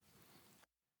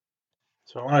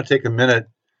So I want to take a minute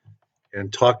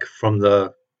and talk from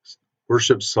the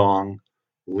worship song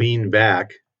Lean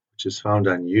Back, which is found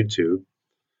on YouTube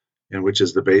and which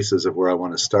is the basis of where I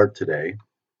want to start today.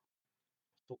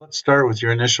 So let's start with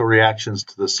your initial reactions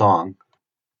to the song.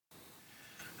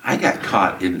 I got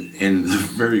caught in the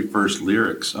very first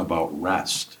lyrics about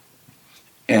rest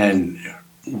and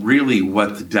really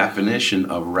what the definition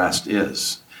of rest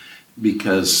is,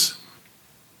 because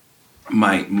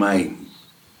my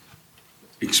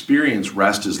experience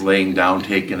rest is laying down,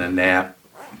 taking a nap,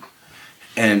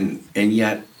 and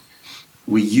yet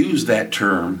we use that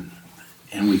term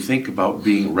and we think about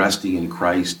being resting in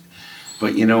Christ,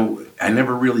 but I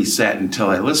never really sat until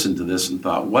I listened to this and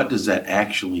thought, what does that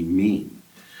actually mean?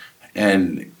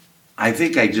 And I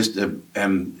think I just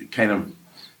am kind of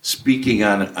speaking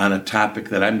on a topic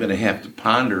that I'm going to have to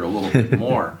ponder a little bit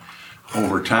more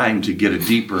over time to get a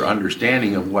deeper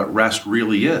understanding of what rest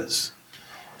really is.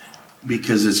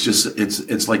 Because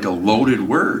it's like a loaded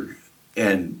word,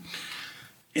 and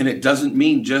it doesn't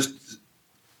mean just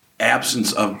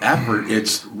absence of effort.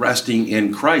 It's resting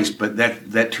in Christ, but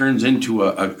that turns into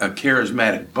a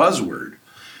charismatic buzzword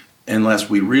unless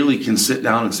we really can sit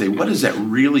down and say, what does that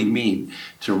really mean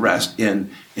to rest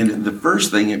in? And the first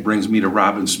thing it brings me to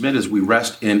Robin Smith is we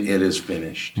rest in it is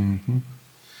finished. Mm-hmm.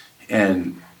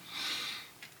 And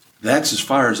that's as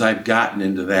far as I've gotten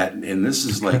into that. And this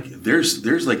is like,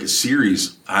 there's like a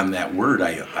series on that word,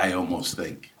 I almost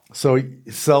think. So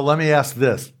let me ask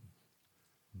this.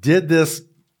 Did this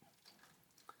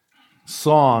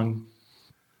song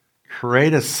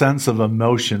create a sense of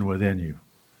emotion within you?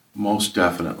 Most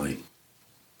definitely.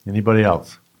 Anybody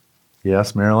else?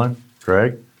 Yes, Marilyn?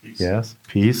 Greg? Peace. Yes.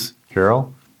 Peace?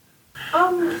 Carol?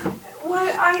 Well,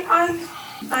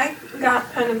 I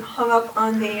got kind of hung up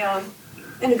on the,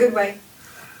 in a good way,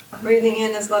 breathing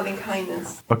in his loving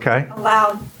kindness. Okay.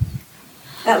 Allowed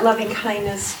that loving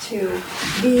kindness to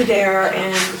be there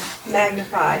and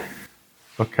magnified.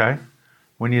 Okay.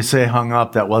 When you say hung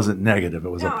up, that wasn't negative. It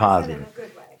was a positive. I said in a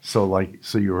good way.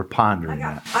 So you were pondering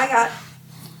that. I got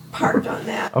parked on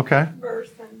that verse.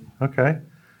 Okay.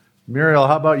 Muriel,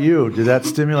 how about you? Did that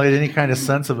stimulate any kind of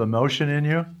sense of emotion in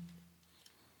you?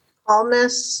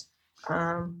 Calmness,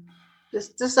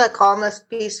 just a calmness,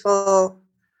 peaceful,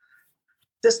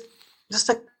 just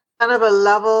a kind of a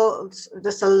level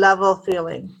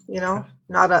feeling,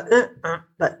 not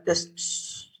but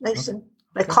just nice and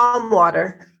like calm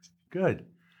water. Good.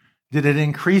 Did it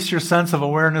increase your sense of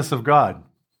awareness of God?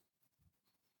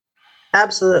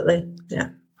 Absolutely, yeah.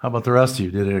 How about the rest of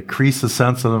you? Did it increase the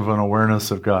sense of an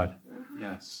awareness of God?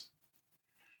 Yes.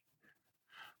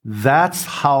 That's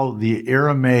how the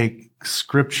Aramaic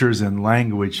scriptures and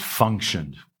language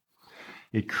functioned.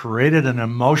 It created an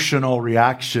emotional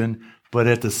reaction, but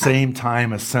at the same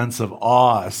time, a sense of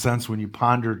awe, a sense when you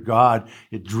pondered God,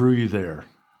 it drew you there.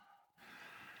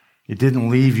 It didn't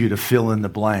leave you to fill in the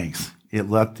blanks. It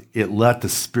let the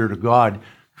Spirit of God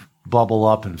bubble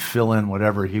up and fill in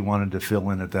whatever he wanted to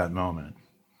fill in at that moment.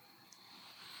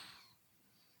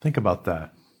 Think about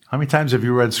that. How many times have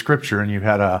you read scripture and you've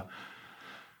had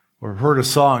or heard a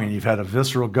song and you've had a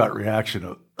visceral gut reaction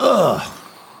of, ugh?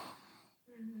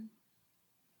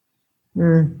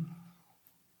 Mm.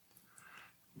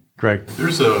 Greg? There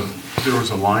was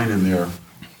a line in there.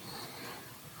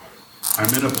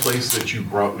 I'm in a place that you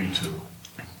brought me to.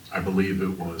 I believe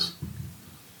it was.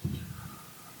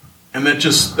 And that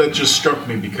just struck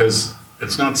me because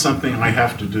it's not something I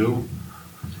have to do.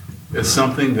 It's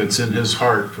something that's in his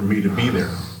heart for me to be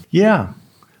there. Yeah.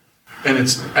 And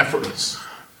it's effortless.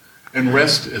 And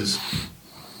rest is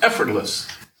effortless.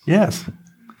 Yes.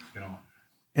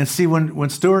 And see, when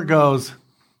Stuart goes,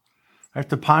 I have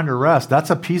to ponder rest, that's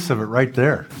a piece of it right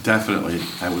there. Definitely.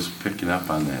 I was picking up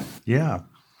on that. Yeah.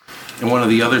 And one of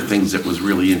the other things that was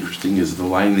really interesting is the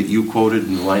line that you quoted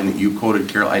and the line that you quoted,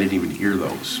 Carol. I didn't even hear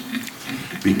those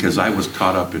because I was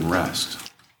caught up in rest.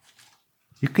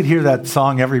 You could hear that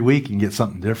song every week and get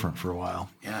something different for a while.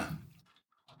 Yeah.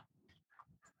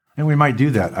 And we might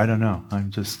do that. I don't know.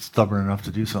 I'm just stubborn enough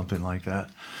to do something like that.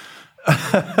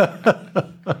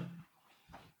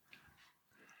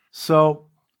 So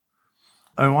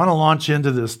I want to launch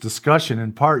into this discussion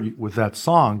in part with that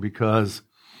song because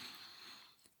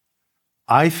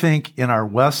I think in our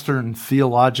Western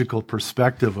theological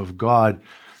perspective of God,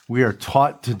 we are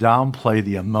taught to downplay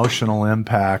the emotional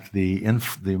impact, the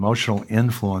emotional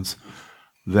influence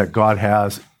that God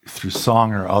has through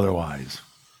song or otherwise.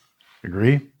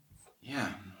 Agree?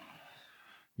 Yeah.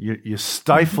 You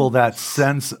stifle that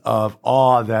sense of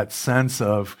awe, that sense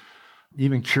of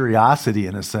even curiosity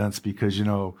in a sense, because,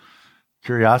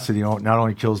 curiosity not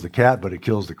only kills the cat, but it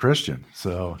kills the Christian.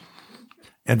 So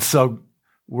And so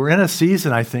we're in a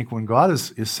season, I think, when God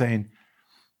is saying,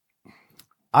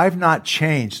 I've not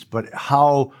changed, but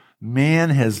how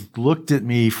man has looked at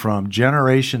me from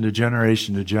generation to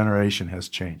generation to generation has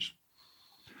changed.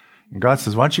 And God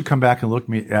says, why don't you come back and look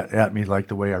at me like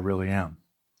the way I really am?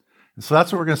 And so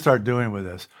that's what we're going to start doing with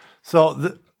this.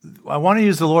 So I want to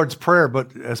use the Lord's Prayer,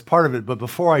 but as part of it. But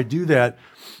before I do that,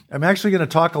 I'm actually going to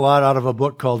talk a lot out of a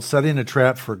book called Setting a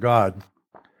Trap for God.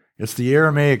 It's the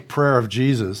Aramaic prayer of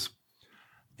Jesus.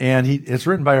 And it's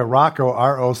written by a Rocco,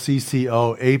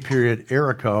 R-O-C-C-O,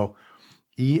 Errico,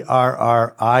 E-R-R-I-C-O.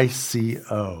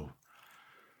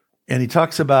 And he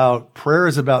talks about prayer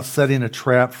is about setting a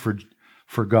trap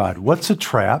for God. What's a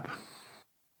trap?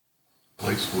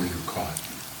 Place where you're caught.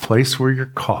 Place where you're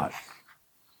caught.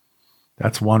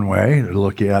 That's one way to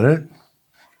look at it.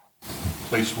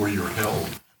 Place where you're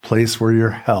held. Place where you're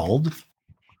held.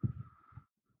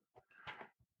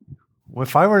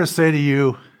 If I were to say to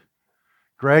you,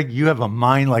 Greg, you have a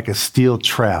mind like a steel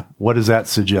trap, what does that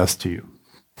suggest to you?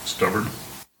 Stubborn.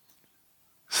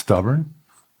 Stubborn?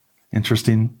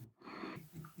 Interesting.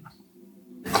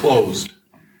 Closed.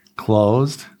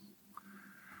 Closed.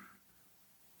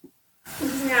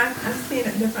 Yeah, I'm seeing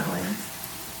it differently.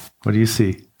 What do you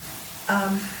see?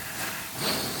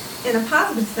 In a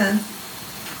positive sense,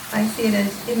 I see it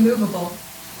as immovable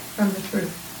from the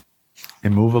truth.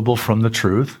 Immovable from the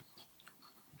truth.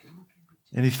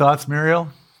 Any thoughts, Muriel?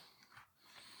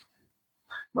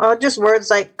 Well, just words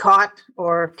like caught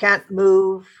or can't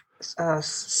move,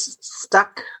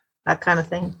 stuck, that kind of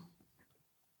thing.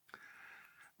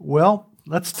 Well,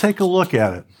 let's take a look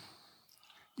at it.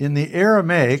 In the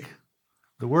Aramaic,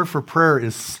 the word for prayer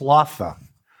is slotha,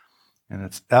 and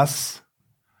it's S-L-O-T-H-A,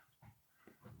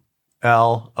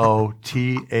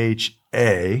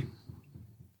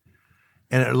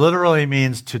 and it literally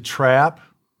means to trap,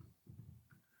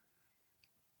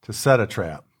 to set a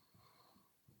trap.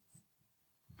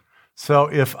 So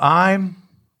if I'm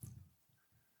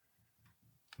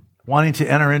wanting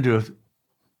to enter into a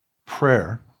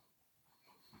prayer,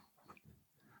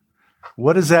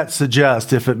 what does that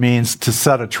suggest if it means to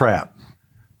set a trap?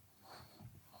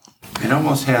 It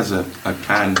almost has a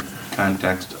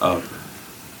context of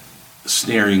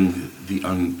snaring the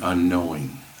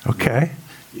unknowing. Okay.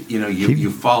 You know, you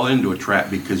fall into a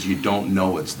trap because you don't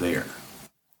know it's there.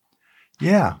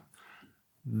 Yeah.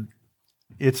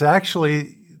 It's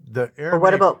actually the Aramaic. Or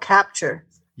what about capture?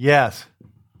 Yes.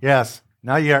 Yes.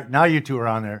 Now you two are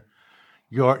on there.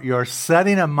 You're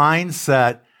setting a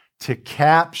mindset to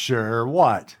capture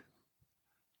what?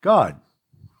 God.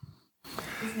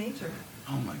 His nature.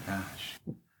 Oh my gosh.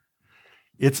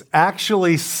 It's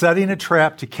actually setting a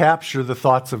trap to capture the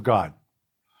thoughts of God,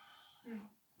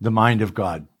 the mind of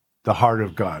God, the heart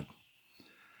of God.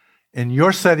 And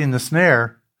you're setting the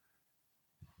snare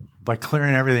by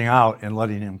clearing everything out and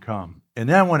letting him come. And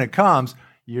then when it comes,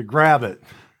 you grab it,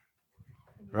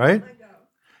 right?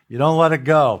 You don't let it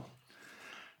go.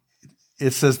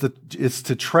 It says that it's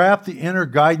to trap the inner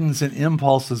guidance and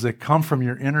impulses that come from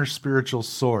your inner spiritual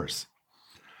source.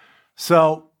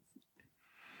 So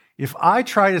if I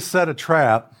try to set a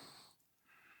trap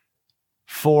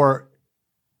for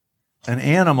an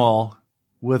animal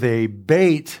with a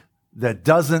bait that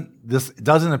doesn't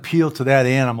appeal to that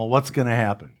animal, what's going to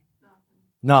happen?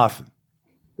 Nothing.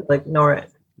 They'll ignore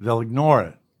it. They'll ignore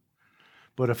it.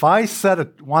 But if I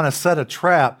want to set a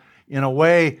trap in a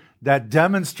way that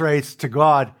demonstrates to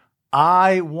God,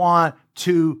 I want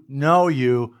to know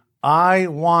you. I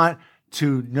want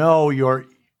to know your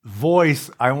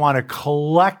voice. I want to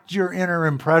collect your inner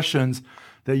impressions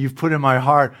that you've put in my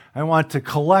heart. I want to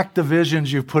collect the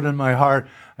visions you've put in my heart.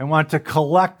 I want to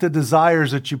collect the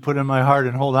desires that you put in my heart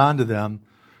and hold on to them.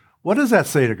 What does that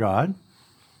say to God?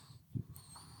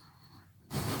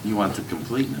 You want the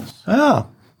completeness. Oh.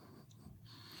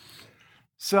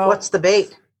 So What's the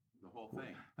bait? The whole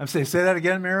thing. I'm saying, say that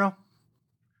again, Miro.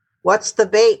 What's the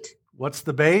bait? What's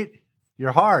the bait?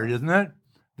 Your heart, isn't it?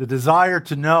 The desire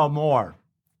to know more.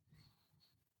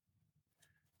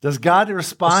 Does God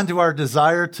respond to our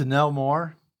desire to know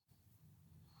more?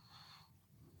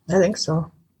 I think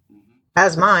so.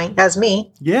 As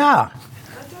me. Yeah. I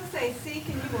was going to say, seek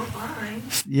and you will find.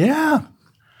 Yeah.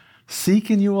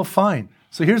 Seek and you will find.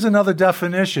 So here's another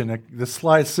definition. The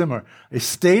slide's similar. A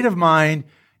state of mind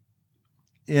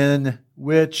in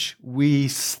which we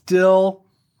still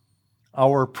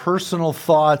our personal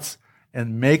thoughts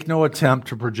and make no attempt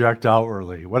to project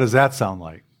outwardly. What does that sound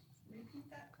like?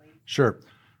 Sure.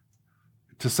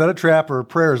 To set a trap or a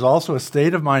prayer is also a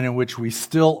state of mind in which we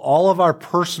still all of our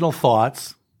personal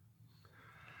thoughts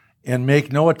and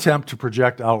make no attempt to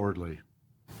project outwardly.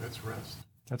 That's rest.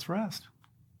 That's rest.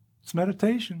 It's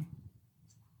meditation.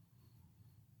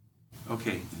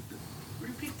 Okay,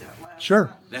 Repeat that last.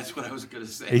 Sure. that's what I was going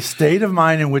to say. A state of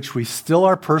mind in which we still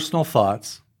our personal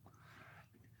thoughts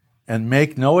and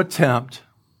make no attempt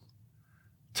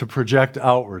to project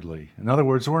outwardly. In other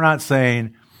words, we're not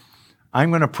saying, I'm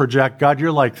going to project, God,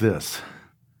 you're like this.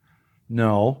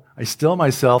 No, I still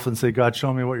myself and say, God,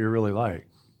 show me what you're really like.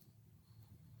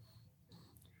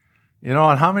 You know,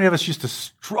 and how many of us used to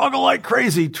struggle like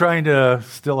crazy trying to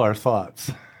still our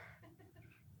thoughts?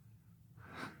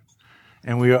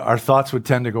 And our thoughts would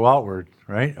tend to go outward,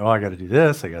 right? Oh, I got to do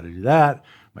this. I got to do that.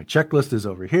 My checklist is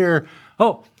over here.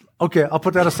 Oh, okay. I'll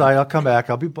put that aside. I'll come back.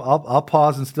 I'll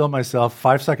pause and still myself.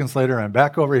 5 seconds later, I'm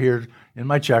back over here in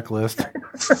my checklist.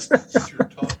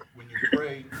 When you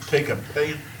pray, take a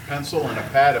pencil and a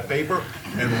pad of paper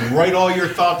and write all your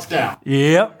thoughts down.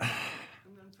 Yep. And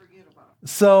then forget about it.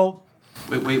 So,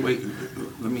 Wait.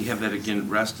 Let me have that again.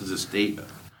 Rest is a state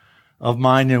of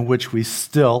mind in which we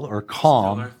still or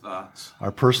calm our thoughts.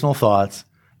 our personal thoughts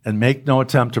and make no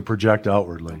attempt to project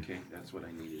outwardly. Okay, that's what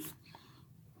I needed.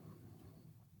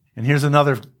 And here's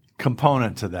another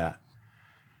component to that.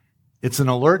 It's an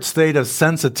alert state of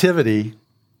sensitivity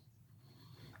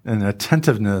and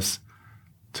attentiveness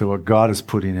to what God is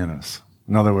putting in us.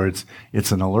 In other words,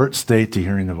 it's an alert state to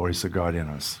hearing the voice of God in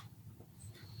us.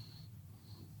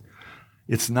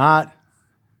 It's not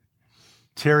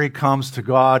Terry comes to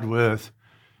God with,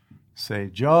 say,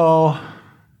 Joe,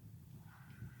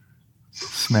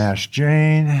 smash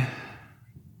Jane,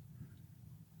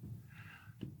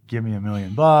 give me $1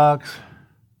 million.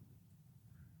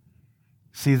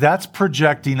 See, that's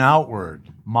projecting outward.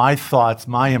 My thoughts,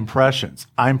 my impressions.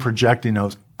 I'm projecting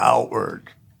those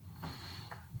outward.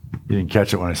 You didn't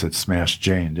catch it when I said smash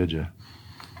Jane, did you?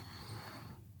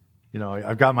 You know,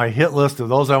 I've got my hit list of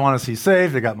those I want to see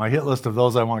saved. I got my hit list of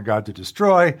those I want God to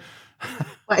destroy.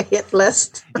 My hit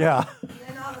list. Yeah. And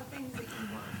then all the things that you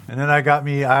want. And then I got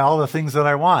all the things that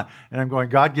I want. And I'm going,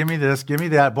 God, give me this, give me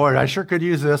that. Boy, I sure could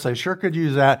use this. I sure could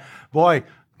use that. Boy,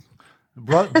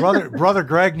 brother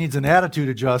Greg needs an attitude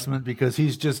adjustment because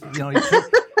he's just, you know,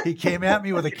 he came at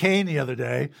me with a cane the other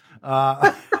day.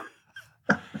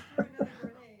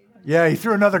 Yeah, he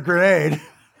threw another grenade.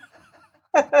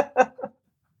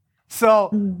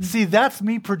 So, see, that's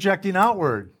me projecting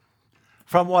outward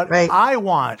from what I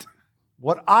want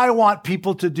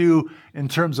people to do in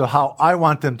terms of how I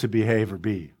want them to behave or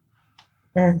be.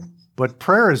 But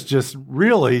prayer is just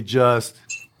really just,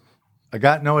 I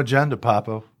got no agenda,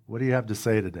 Papa. What do you have to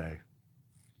say today?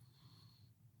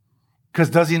 Because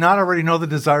does he not already know the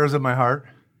desires of my heart?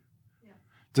 Yeah.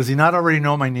 Does he not already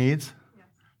know my needs? Yeah.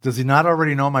 Does he not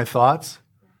already know my thoughts?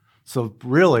 Yeah. So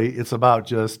really, it's about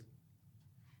just,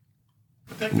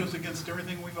 But that goes against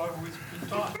everything we've always been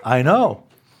taught. I know.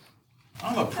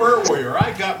 I'm a prayer warrior.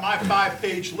 I got my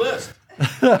 5-page list.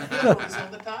 It's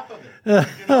on the top of it.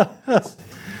 You know,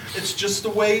 it's just the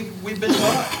way we've been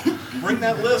taught. Bring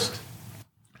that list.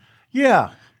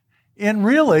 Yeah. And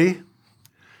really,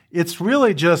 it's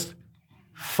really just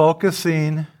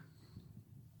focusing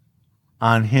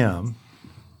on him.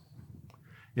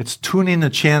 It's tuning the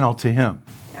channel to him.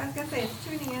 I was going to say, it's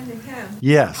tuning into him.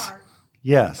 Yes. Heart,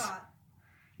 Yes. thought,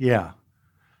 Yeah.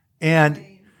 And,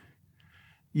 brain.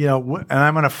 you know, and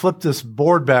I'm going to flip this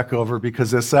board back over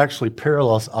because this actually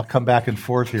parallels. I'll come back and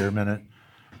forth here a minute.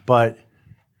 But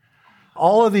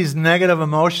all of these negative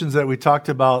emotions that we talked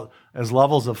about as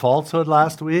levels of falsehood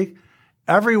last week,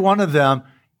 every one of them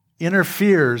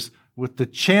interferes with the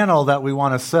channel that we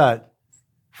want to set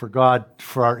for God,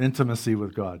 for our intimacy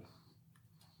with God.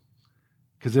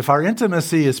 Because if our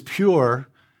intimacy is pure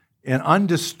and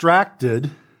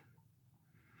undistracted,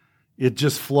 it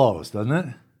just flows, doesn't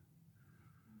it?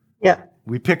 Yeah.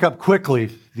 We pick up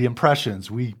quickly the impressions.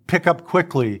 We pick up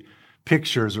quickly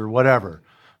pictures or whatever.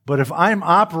 But if I'm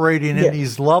operating in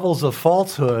these levels of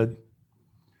falsehood,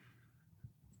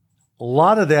 a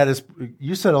lot of that is,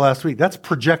 you said it last week, that's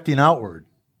projecting outward.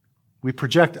 We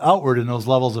project outward in those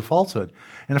levels of falsehood.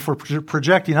 And if we're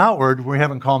projecting outward, we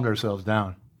haven't calmed ourselves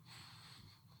down.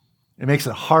 It makes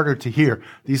it harder to hear.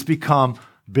 These become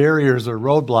barriers or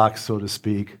roadblocks, so to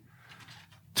speak,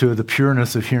 to the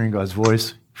pureness of hearing God's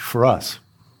voice for us.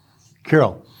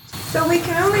 Carol. So we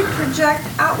can only project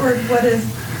outward what is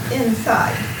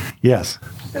inside. Yes.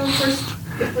 So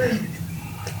if we're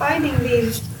finding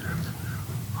these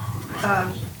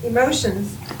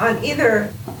emotions on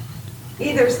either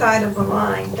side of the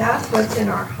line, that's what's in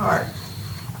our heart.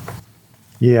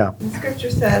 Yeah. The scripture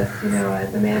says, you know,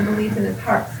 as a man believes in his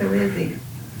heart, so is he.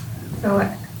 So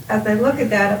as I look at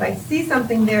that, if I see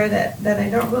something there that I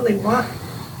don't really want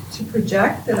to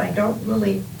project, that I don't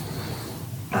really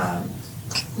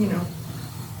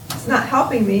it's not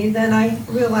helping me, then I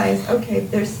realize, okay,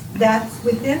 that's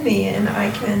within me, and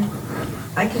I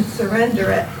can surrender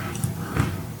it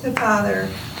to Father,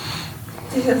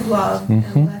 to His love,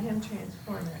 and let Him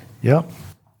transform it. Yep.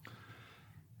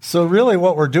 So really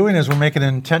what we're doing is we're making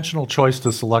an intentional choice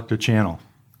to select a channel,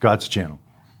 God's channel.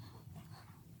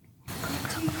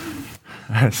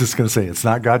 I was just going to say, it's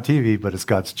not God TV, but it's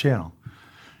God's channel.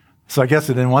 So I guess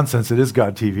in one sense it is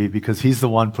God TV because He's the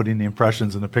one putting the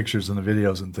impressions and the pictures and the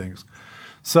videos and things.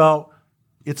 So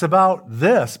it's about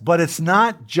this, but it's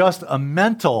not just a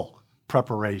mental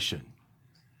preparation.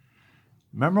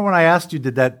 Remember when I asked you,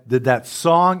 did that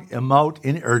song emote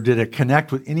in, or did it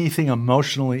connect with anything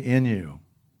emotionally in you?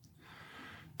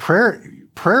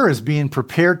 Prayer is being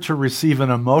prepared to receive an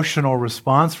emotional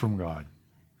response from God.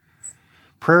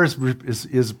 Prayer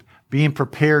is being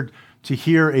prepared to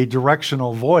hear a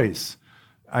directional voice.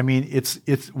 I mean,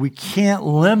 we can't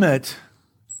limit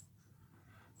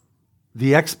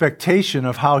the expectation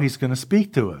of how He's going to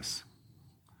speak to us.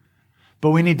 But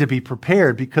we need to be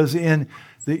prepared because in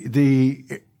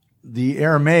the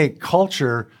Aramaic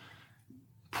culture,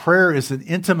 prayer is an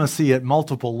intimacy at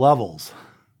multiple levels.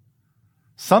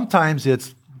 Sometimes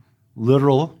it's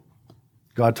literal.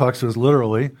 God talks to us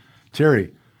literally.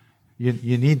 Terry,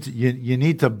 you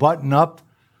need to button up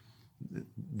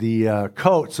the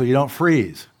coat so you don't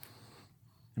freeze.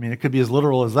 I mean, it could be as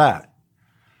literal as that.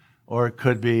 Or it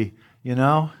could be,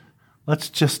 let's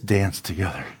just dance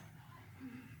together.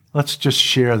 Let's just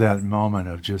share that moment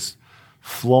of just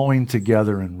flowing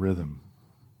together in rhythm.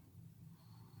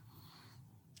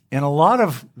 In a lot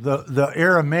of the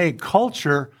Aramaic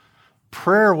culture,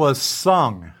 prayer was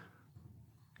sung.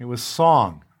 It was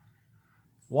song.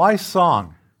 Why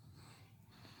song?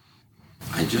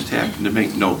 I just happened to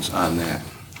make notes on that.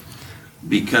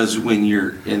 Because when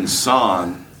you're in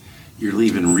song, you're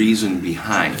leaving reason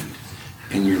behind.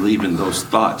 And you're leaving those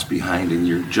thoughts behind. And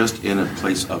you're just in a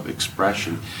place of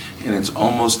expression. And it's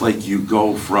almost like you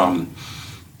go from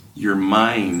your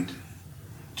mind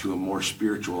to a more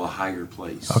spiritual, a higher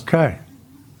place. Okay.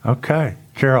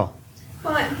 Carol.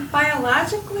 Well,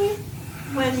 biologically,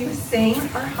 when you sing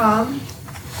or hum,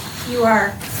 you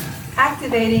are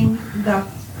activating the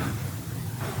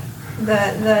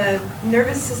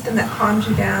nervous system that calms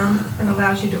you down and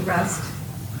allows you to rest.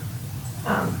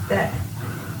 That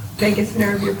vagus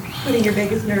nerve, you're putting your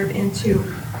vagus nerve into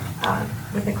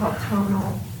what they call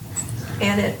tonal,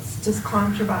 and it just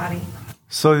calms your body.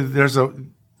 So there's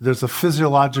a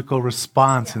physiological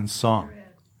response in song.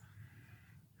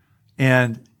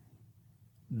 And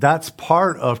that's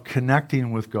part of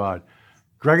connecting with God.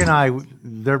 Greg and I,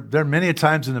 there are many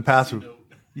times in the past,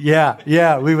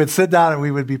 we would sit down and we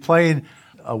would be playing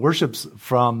worships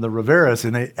from the Riveras,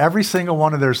 and every single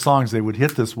one of their songs, they would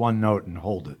hit this one note and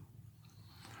hold it.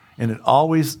 And it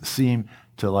always seemed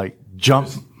to jump.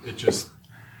 It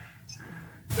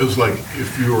was like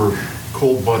if you were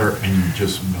cold butter and you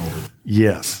just melted.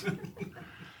 Yes.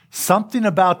 Something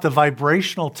about the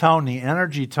vibrational tone, the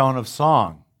energy tone of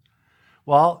song.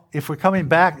 Well, if we come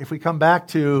back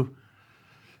to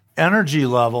energy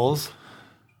levels,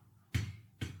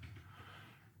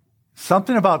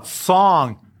 something about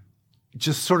song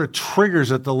just sort of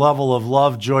triggers at the level of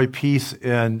love, joy, peace,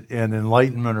 and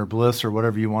enlightenment or bliss or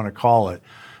whatever you want to call it.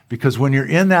 Because when you're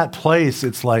in that place,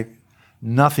 it's like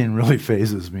nothing really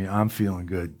phases me. I'm feeling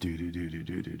good.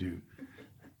 Do.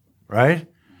 Right?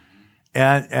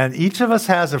 And each of us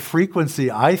has a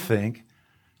frequency, I think,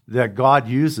 that God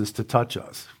uses to touch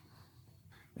us.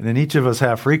 And then each of us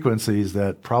have frequencies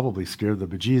that probably scare the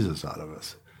bejesus out of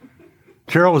us.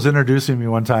 Carol was introducing me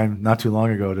one time, not too long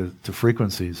ago, to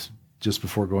frequencies just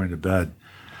before going to bed.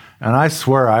 And I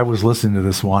swear I was listening to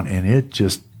this one, and it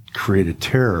just created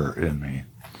terror in me.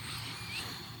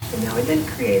 No, it didn't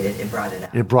create it. It brought it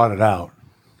out. It brought it out.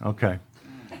 Okay.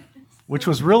 Which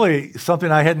was really something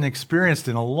I hadn't experienced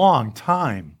in a long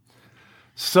time.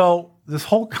 So this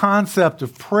whole concept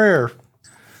of prayer,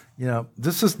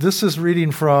 this is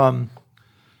reading from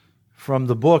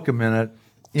the book a minute.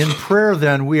 In prayer,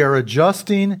 then, we are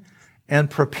adjusting and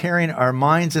preparing our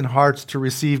minds and hearts to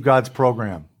receive God's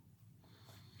program.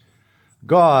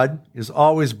 God is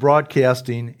always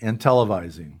broadcasting and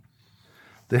televising.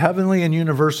 The heavenly and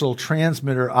universal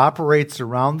transmitter operates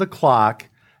around the clock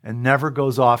and never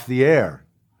goes off the air.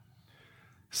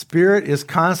 Spirit is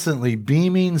constantly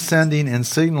beaming, sending, and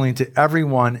signaling to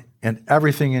everyone and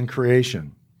everything in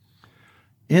creation.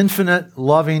 Infinite,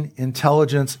 loving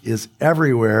intelligence is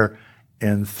everywhere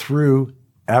and through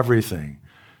everything.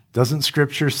 Doesn't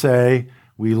Scripture say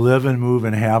we live and move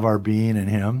and have our being in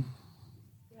Him?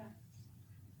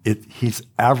 Yeah. He's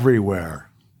everywhere.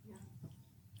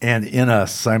 and in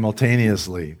us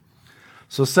simultaneously.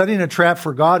 So setting a trap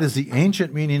for God is the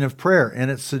ancient meaning of prayer, and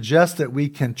it suggests that we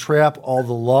can trap all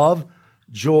the love,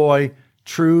 joy,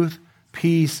 truth,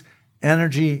 peace,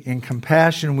 energy, and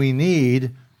compassion we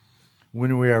need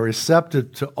when we are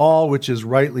receptive to all which is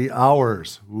rightly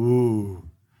ours. Ooh.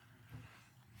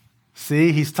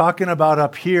 See, he's talking about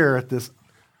up here at this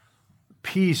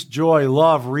peace, joy,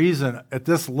 love, reason, at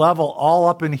this level, all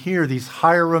up in here, these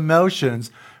higher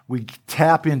emotions, we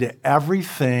tap into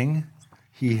everything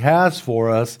he has for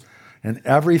us and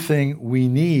everything we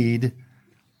need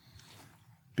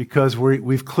because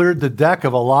we've cleared the deck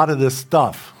of a lot of this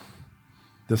stuff,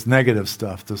 this negative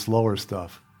stuff, this lower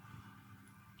stuff.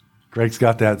 Greg's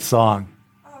got that song.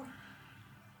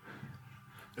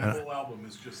 That whole album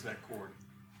is just that chord.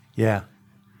 Yeah.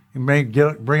 You may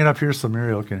bring it up here so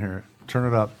Muriel can hear it. Turn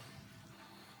it up.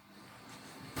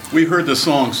 We heard this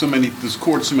chord so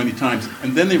many times,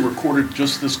 and then they recorded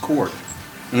just this chord.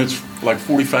 And it's like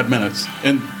 45 minutes.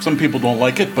 And some people don't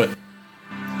like it, but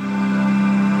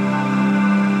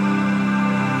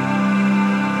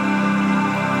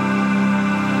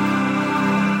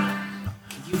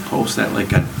Can you post that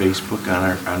like on Facebook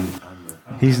on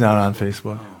He's not on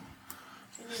Facebook.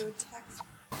 Can you text?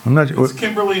 I'm not. it's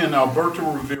Kimberly and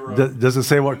Alberto Rivera. Does it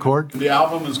say what chord? The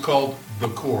album is called The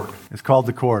Chord. It's called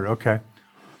the chord. Okay.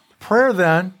 Prayer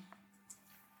then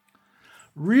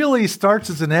really starts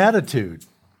as an attitude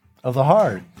of the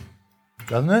heart,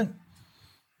 doesn't it?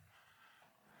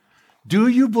 Do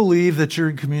you believe that you're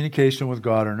in communication with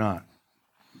God or not?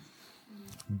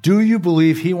 Do you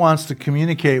believe he wants to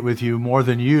communicate with you more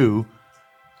than you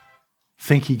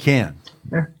think he can?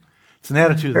 It's an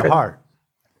attitude of the heart.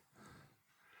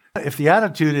 If the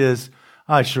attitude is,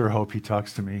 I sure hope he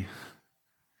talks to me,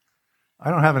 I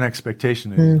don't have an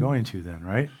expectation that he's going to then,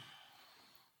 right?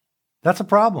 That's a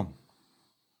problem.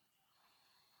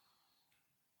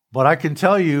 But I can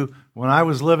tell you, when I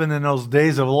was living in those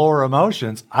days of lower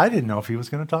emotions, I didn't know if he was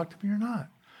going to talk to me or not.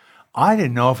 I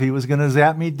didn't know if he was going to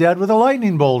zap me dead with a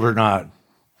lightning bolt or not.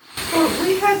 Well,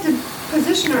 we had to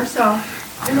position ourselves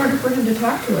in order for him to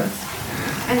talk to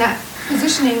us. And that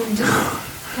positioning just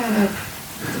kind of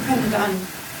depended on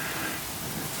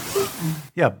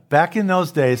Yeah, back in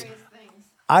those days, various things.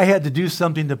 I had to do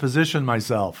something to position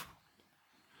myself.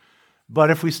 But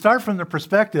if we start from the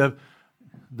perspective,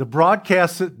 the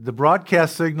broadcast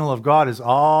signal of God is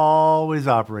always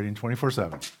operating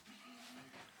 24/7.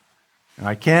 And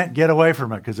I can't get away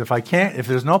from it, because if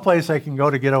there's no place I can go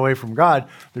to get away from God,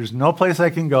 there's no place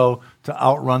I can go to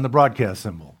outrun the broadcast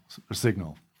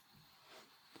signal.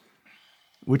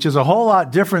 Which is a whole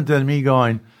lot different than me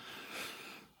going,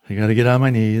 I got to get on my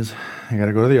knees, I got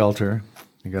to go to the altar,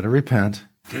 I got to repent,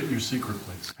 Get in your secret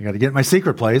place. I got to get in my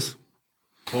secret place,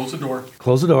 Close the door.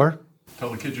 close the door, Tell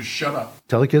the kids to shut up.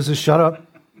 tell the kids to shut up,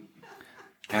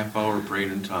 half hour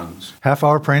praying in tongues? half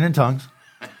hour praying in tongues.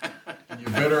 You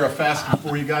better have fasted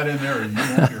before you got in there, or you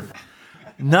won't hear.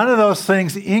 None of those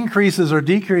things increases or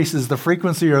decreases the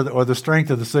frequency or the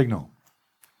strength of the signal.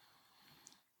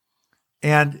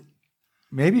 And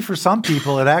maybe for some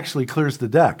people, it actually clears the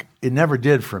deck. It never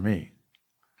did for me.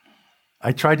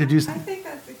 I tried to do... I think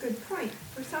that's a good point.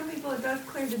 For some people, it does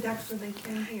clear the deck so they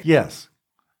can hear. Yes.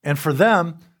 And for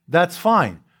them, that's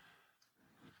fine.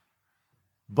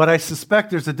 But I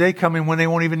suspect there's a day coming when they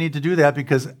won't even need to do that,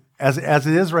 because as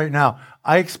it is right now,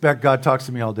 I expect God talks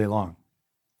to me all day long.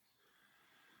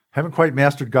 Haven't quite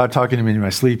mastered God talking to me in my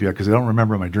sleep yet, because I don't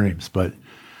remember my dreams, but...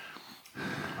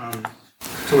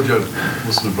 Told you I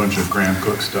listened to a bunch of Graham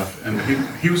Cook stuff, and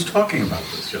he was talking about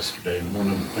this yesterday in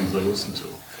one of the things I listened to.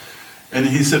 And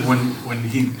he said when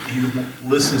he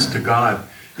listens to God,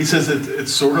 he says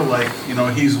it's sort of like,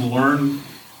 he's learned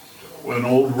an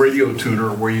old radio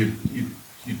tuner where you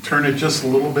turn it just a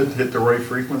little bit to hit the right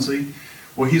frequency.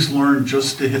 Well, he's learned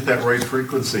just to hit that right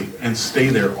frequency and stay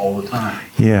there all the time.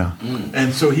 Yeah.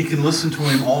 And so he can listen to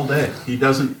him all day. It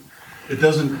doesn't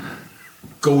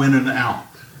go in and out.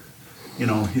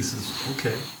 He says,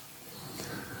 okay,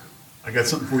 I got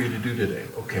something for you to do today.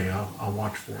 Okay, I'll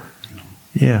watch for it.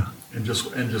 Yeah. And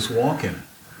just walk in it,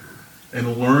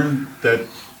 and learn that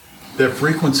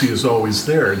frequency is always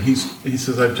there. And he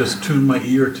says, I've just tuned my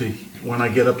ear to when I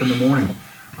get up in the morning,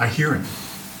 I hear him.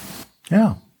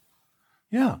 Yeah.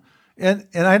 Yeah. And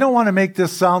I don't want to make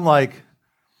this sound like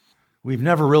we've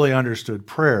never really understood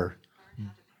prayer,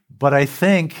 but I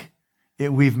think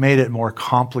we've made it more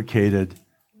complicated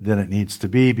than it needs to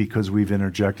be, because we've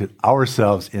interjected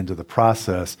ourselves into the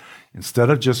process.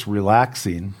 Instead of just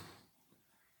relaxing,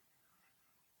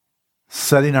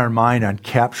 setting our mind on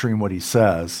capturing what he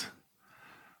says,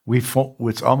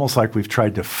 it's almost like we've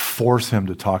tried to force him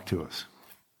to talk to us.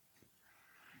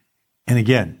 And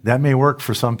again, that may work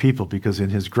for some people because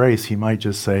in his grace, he might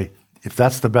just say, if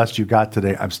that's the best you got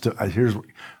today,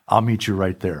 I'll meet you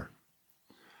right there.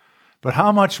 But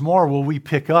how much more will we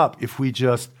pick up if we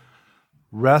just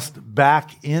rest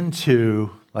back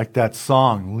into, like that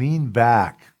song, lean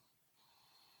back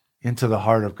into the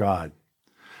heart of God?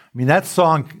 I mean, that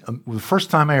song, the first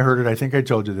time I heard it, I think I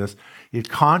told you this, it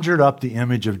conjured up the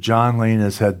image of John laying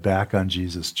his head back on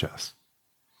Jesus' chest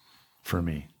for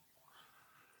me.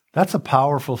 That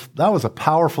was a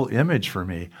powerful image for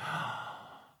me.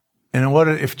 And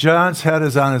if John's head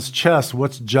is on his chest,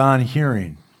 what's John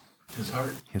hearing? His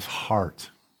heart. His heart.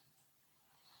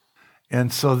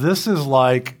 And so this is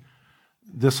like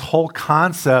this whole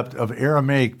concept of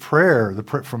Aramaic prayer,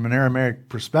 from an Aramaic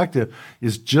perspective,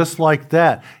 is just like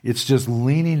that. It's just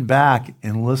leaning back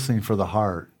and listening for the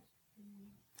heart.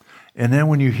 And then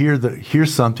when you hear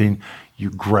something, you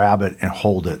grab it and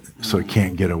hold it so it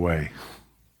can't get away.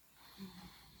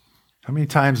 How many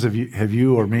times have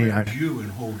you or me? It grabs you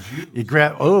and holds you. It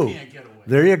can't get away.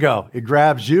 There you go. It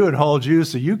grabs you and holds you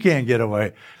so you can't get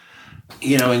away.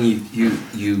 You know, and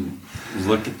you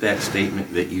look at that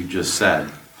statement that you just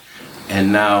said,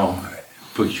 and now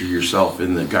picture yourself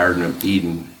in the Garden of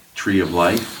Eden, tree of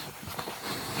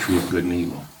life, tree of good and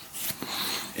evil.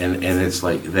 And it's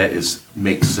like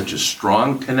makes such a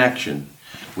strong connection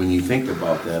when you think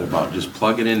about that, about just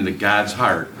plugging into God's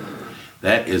heart.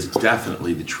 That is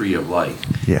definitely the tree of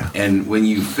life. Yeah. And when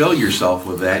you fill yourself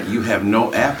with that, you have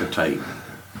no appetite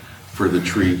for the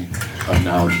tree of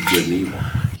knowledge of good and evil.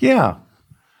 Yeah.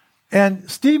 And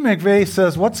Steve McVeigh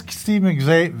says, what's Steve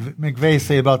McVeigh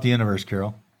say about the universe,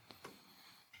 Carol?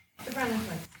 It's a friendly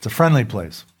place. It's a friendly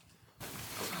place.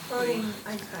 Quoting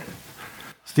Einstein.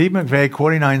 Steve McVeigh,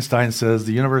 quoting Einstein, says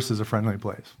the universe is a friendly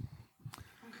place.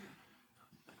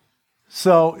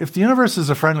 So if the universe is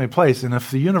a friendly place, and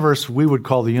if the universe, we would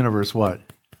call the universe what?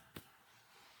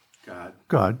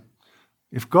 God.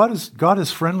 If God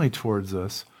is friendly towards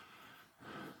us,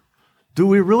 do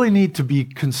we really need to be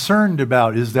concerned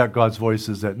about, is that God's voice,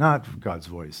 is that not God's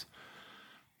voice?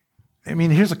 I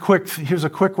mean, here's a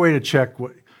quick way to check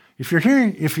if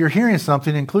you're hearing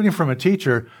something, including from a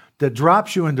teacher, that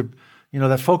drops you into,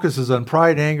 that focuses on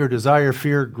pride, anger, desire,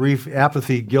 fear, grief,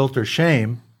 apathy, guilt, or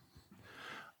shame,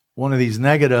 one of these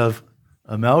negative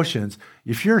emotions,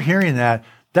 if you're hearing that,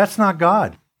 that's not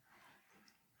God.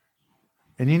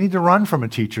 And you need to run from a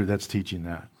teacher that's teaching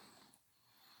that.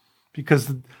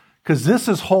 Because this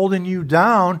is holding you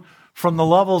down from the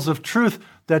levels of truth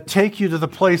that take you to the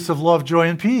place of love, joy,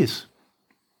 and peace.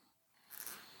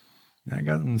 I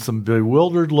got some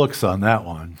bewildered looks on that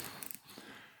one.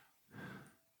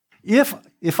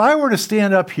 If I were to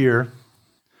stand up here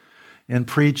and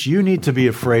preach, you need to be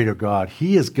afraid of God.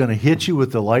 He is going to hit you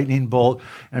with the lightning bolt.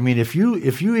 I mean, if you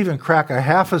even crack a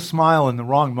half a smile in the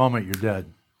wrong moment, you're dead.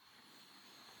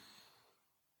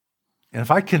 And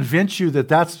if I convince you that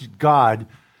that's God,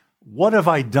 what have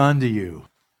I done to you?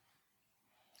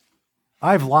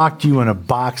 I've locked you in a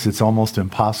box that's almost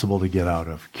impossible to get out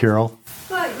of. Carol?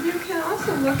 But you can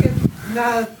also look at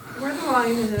where the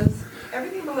line is.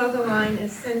 Everything below the line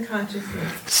is sin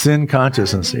consciousness. Sin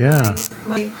consciousness, yeah.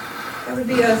 That would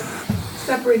be us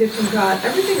separated from God.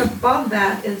 Everything above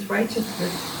that is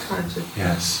righteousness consciousness.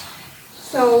 Yes.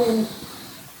 So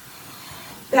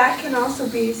that can also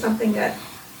be something that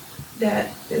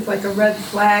is like a red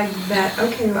flag that,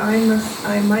 okay, well,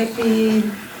 I might be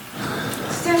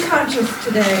sin conscious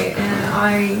today,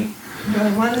 and do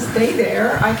I want to stay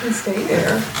there? I can stay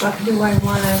there, but do I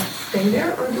want to stay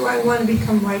there, or do I want to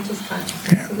become righteous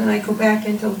consciousness? So then I go back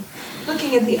into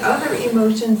looking at the other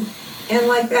emotions, and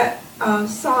like that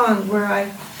song where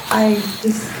I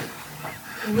just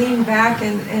lean back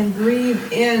and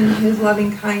breathe in His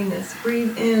loving kindness,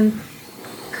 breathe in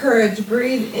courage,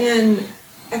 breathe in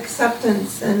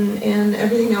acceptance, and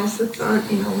everything else that's on.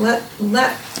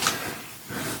 Let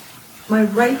my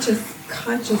righteous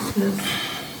consciousness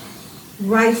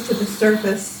rise to the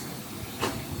surface.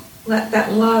 Let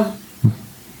that love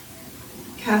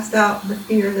cast out the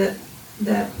fear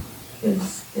that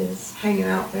is hanging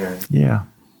out there. Yeah,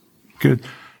 good.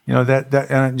 That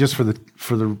and just for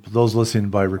those listening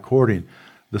by recording,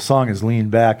 the song is "Lean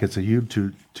Back." It's a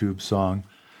YouTube song,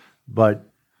 but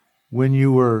when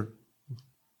you were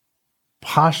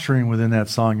posturing within that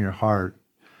song in your heart,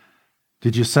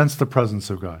 did you sense the presence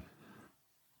of God?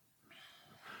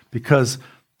 Because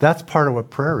that's part of what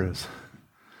prayer is.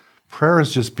 Prayer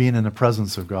is just being in the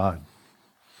presence of God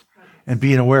and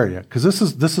being aware. Yeah, because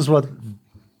this is what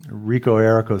Rico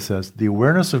Erico says. The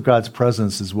awareness of God's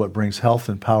presence is what brings health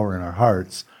and power in our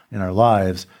hearts, in our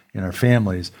lives, in our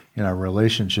families, in our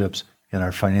relationships, in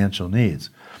our financial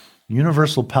needs.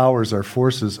 Universal powers are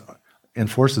forces,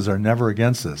 and forces are never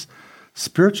against us.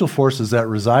 Spiritual forces that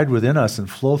reside within us and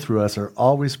flow through us are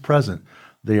always present.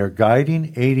 They are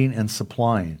guiding, aiding, and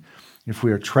supplying. If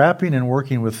we are trapping and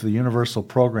working with the universal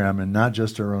program and not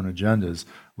just our own agendas,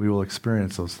 we will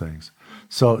experience those things.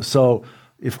 So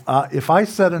if I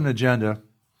set an agenda,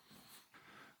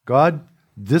 God,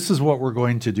 this is what we're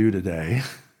going to do today.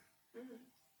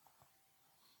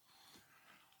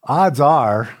 Odds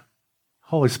are,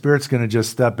 Holy Spirit's going to just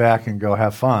step back and go,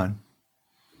 have fun.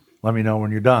 Let me know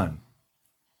when you're done.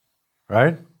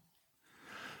 Right?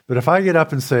 But if I get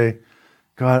up and say,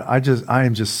 God, I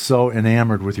am just so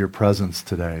enamored with your presence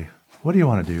today. What do you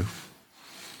want to do?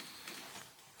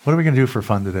 What are we going to do for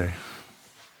fun today?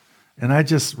 And I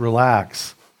just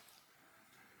relax.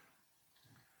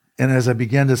 And as I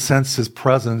begin to sense his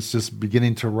presence just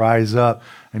beginning to rise up,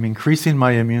 I'm increasing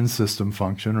my immune system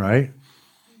function, right?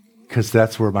 Because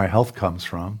that's where my health comes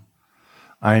from.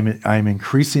 I'm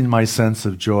increasing my sense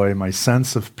of joy, my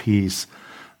sense of peace,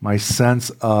 my sense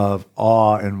of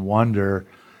awe and wonder.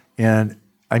 And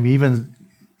I'm even,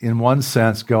 in one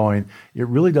sense, going, it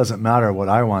really doesn't matter what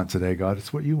I want today, God.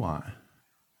 It's what you want.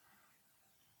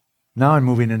 Now I'm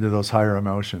moving into those higher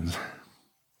emotions.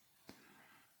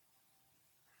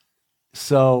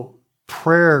 So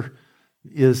prayer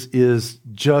is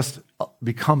just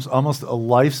becomes almost a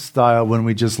lifestyle when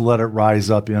we just let it rise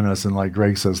up in us, and like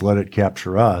Greg says, let it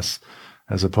capture us,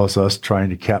 as opposed to us trying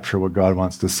to capture what God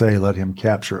wants to say. Let him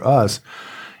capture us.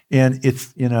 And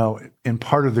it's, in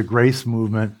part of the grace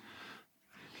movement,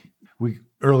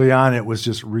 early on it was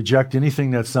just reject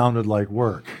anything that sounded like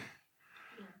work.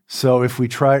 So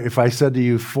if I said to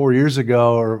you 4 years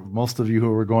ago, or most of you who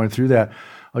were going through that,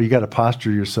 oh, you got to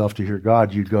posture yourself to hear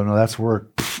God, you'd go, no, that's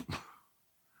work.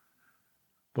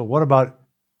 But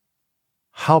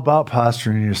how about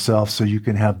posturing yourself so you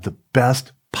can have the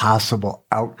best possible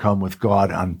outcome with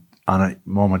God on a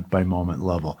moment by moment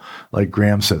level? Like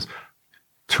Graham says,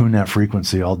 tune that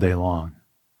frequency all day long.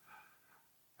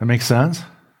 That makes sense?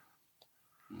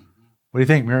 What do you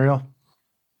think, Muriel?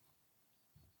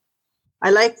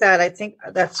 I like that. I think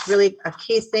that's really a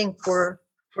key thing for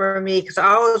me, because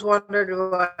I always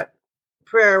wondered what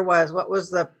prayer was. What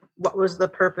was the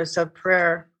purpose of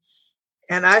prayer?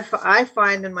 And I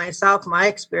find in myself, my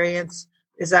experience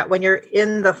is that when you're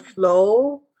in the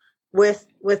flow with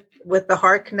the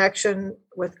heart connection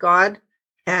with God,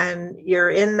 and you're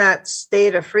in that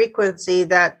state of frequency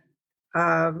that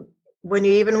when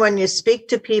you speak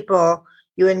to people,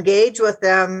 you engage with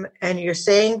them and you're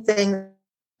saying things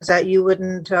that you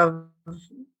wouldn't have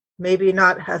maybe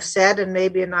not have said, and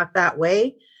maybe not that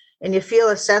way. And you feel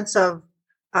a sense of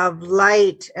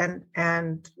light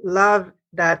and love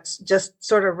that just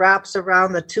sort of wraps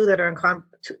around the two that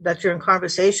you're in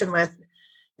conversation with.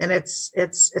 And it's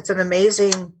an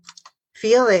amazing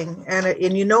feeling.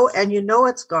 And you know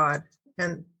it's God.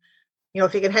 And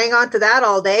if you can hang on to that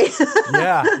all day.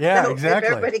 Yeah, exactly. If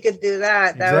everybody could do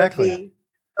that, that would be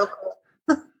so cool.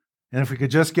 And if we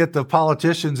could just get the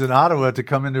politicians in Ottawa to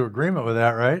come into agreement with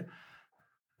that, right?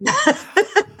 Yeah.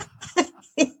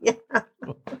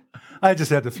 I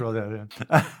just had to throw that in.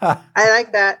 I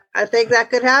like that. I think that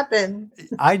could happen.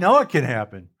 I know it can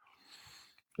happen.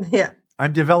 Yeah.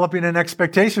 I'm developing an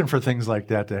expectation for things like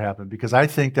that to happen, because I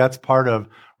think that's part of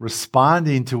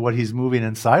responding to what he's moving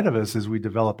inside of us as we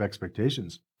develop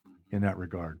expectations in that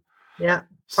regard. Yeah.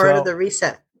 Part of the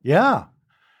reset. Yeah.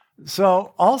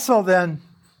 So also then,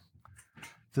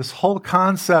 this whole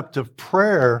concept of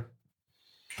prayer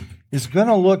is going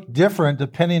to look different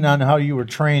depending on how you were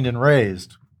trained and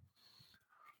raised.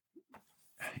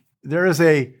 There is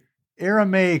an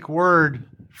Aramaic word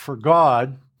for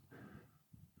God,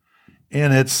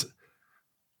 and it's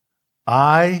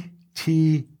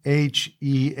Ithea,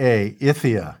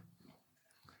 Ithia.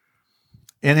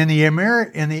 And in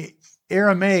the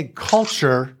Aramaic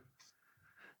culture,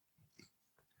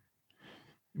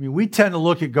 we tend to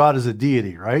look at God as a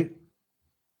deity, right?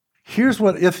 Here's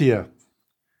what Ithia.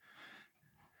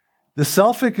 The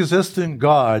self-existent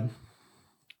God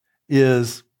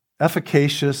is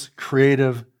efficacious,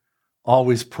 creative,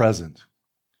 always present.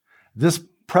 This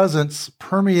presence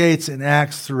permeates and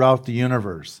acts throughout the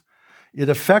universe. It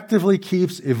effectively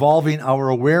keeps evolving our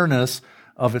awareness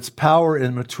of its power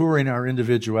and maturing our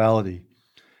individuality.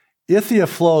 Ithia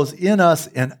flows in us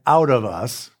and out of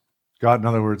us. God, in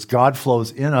other words, God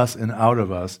flows in us and out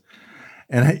of us.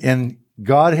 And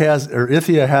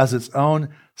Ithia has its own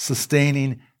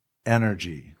sustaining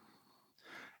energy.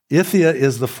 Ithia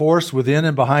is the force within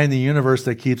and behind the universe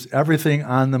that keeps everything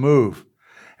on the move.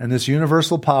 And this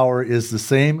universal power is the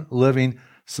same living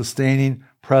sustaining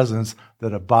presence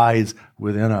that abides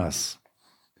within us.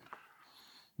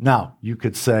 Now, you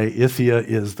could say Ithia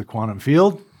is the quantum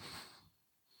field.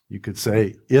 You could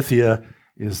say Ithia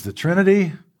is the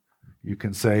Trinity. You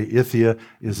can say Ithia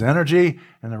is energy.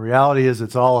 And the reality is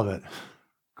it's all of it.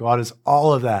 God is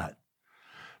all of that.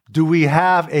 Do we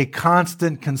have a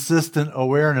constant, consistent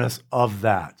awareness of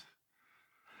that?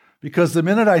 Because the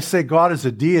minute I say God is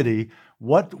a deity,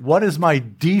 what is my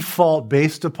default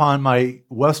based upon my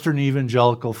Western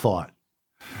evangelical thought?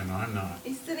 And I'm not.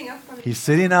 He's sitting up on He's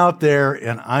sitting out there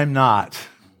and I'm not.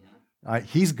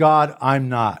 He's God, I'm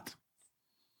not.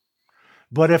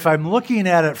 But if I'm looking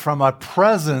at it from a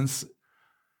presence,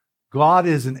 God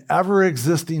is an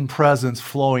ever-existing presence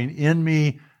flowing in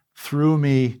me, through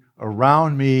me,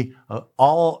 around me,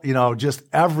 just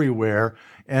everywhere.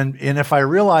 And if I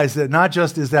realize that not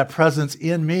just is that presence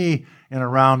in me and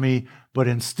around me, but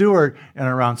in Stuart and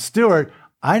around Stuart,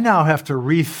 I now have to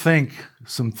rethink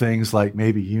some things like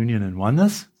maybe union and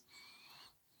oneness.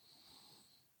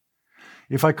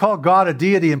 If I call God a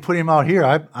deity and put him out here,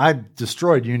 I've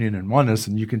destroyed union and oneness,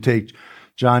 and you can take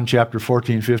John chapter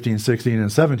 14, 15, 16,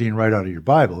 and 17 right out of your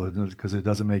Bible because it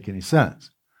doesn't make any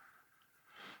sense.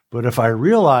 But if I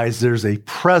realize there's a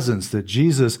presence that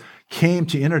Jesus came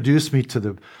to introduce me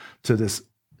to this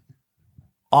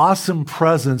awesome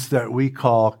presence that we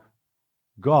call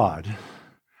God,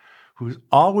 who's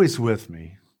always with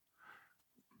me,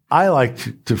 I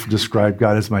like to describe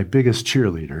God as my biggest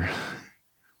cheerleader.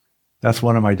 That's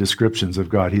one of my descriptions of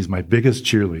God. He's my biggest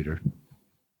cheerleader.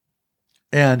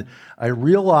 And I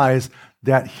realize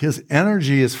that his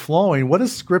energy is flowing. What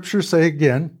does Scripture say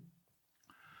again?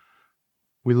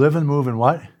 We live and move and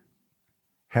what?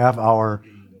 Have our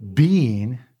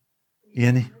being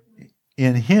in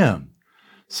him.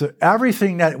 So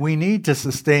everything that we need to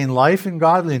sustain life and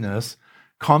godliness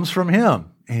comes from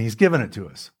him, and he's given it to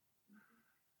us.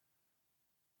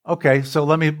 Okay, so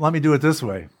let me do it this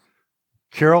way.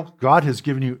 Carol, God has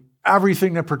given you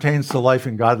everything that pertains to life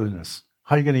and godliness.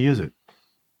 How are you going to use it?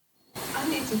 I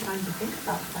need some time to think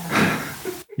about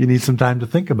that. You need some time to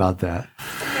think about that.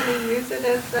 I'm going to use it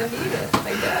as I need it,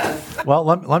 I guess. Well,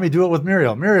 let me do it with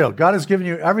Muriel. Muriel, God has given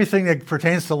you everything that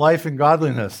pertains to life and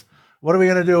godliness. What are we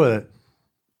going to do with it?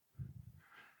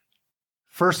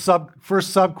 First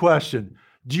sub question.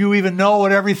 Do you even know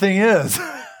what everything is?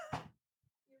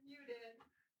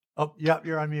 Oh, yep,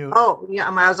 you're on mute. Oh, yeah,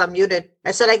 I was unmuted.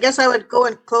 I said, I guess I would go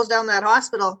and close down that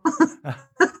hospital.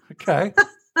 Okay.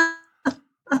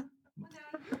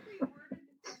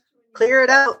 Clear it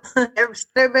out.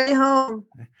 Everybody home.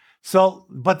 So,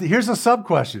 but here's a sub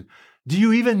question. Do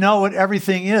you even know what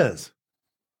everything is?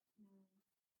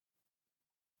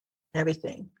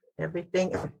 Everything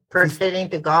pertaining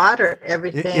to God, or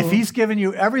everything. If he's given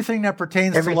you everything that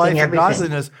pertains to life and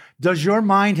godliness, does your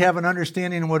mind have an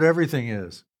understanding of what everything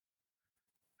is?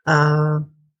 You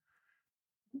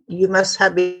must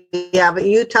have, but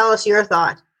you tell us your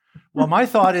thought. Well, my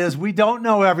thought is we don't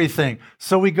know everything.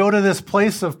 So we go to this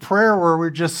place of prayer where we're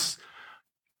just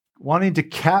wanting to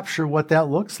capture what that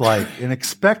looks like and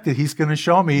expect that he's going to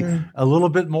show me a little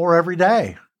bit more every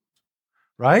day.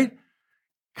 Right?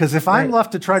 Because if I'm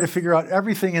left to try to figure out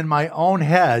everything in my own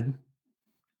head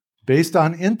based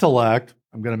on intellect,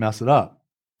 I'm going to mess it up.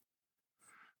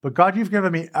 But God, you've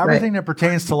given me everything that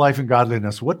pertains to life and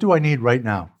godliness. What do I need right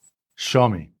now? Show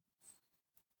me.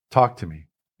 Talk to me.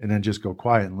 And then just go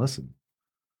quiet and listen.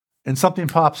 And something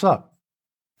pops up.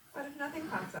 What if nothing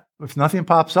pops up? If nothing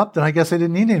pops up, then I guess I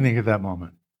didn't need anything at that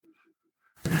moment.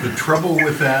 The trouble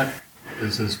with that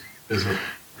is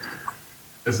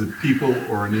as a people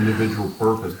or an individual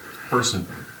person,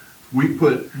 we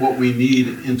put what we need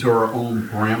into our own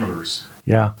parameters.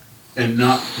 Yeah. And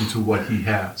not into what he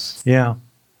has. Yeah.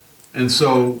 And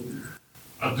so,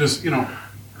 I'll just,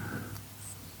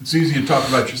 it's easy to talk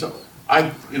about yourself.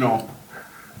 I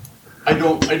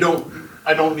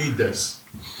don't need this.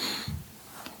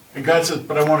 And God says,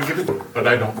 but I want to give it to you, but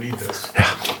I don't need this.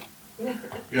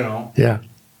 Yeah.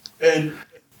 And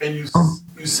you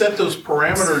set those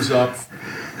parameters up,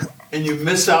 and you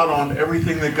miss out on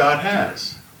everything that God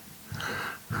has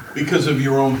because of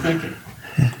your own thinking.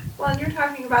 Well, and you're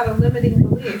talking about a limiting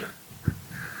belief.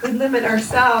 We limit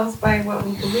ourselves by what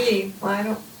we believe.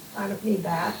 Well, I don't need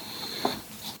that.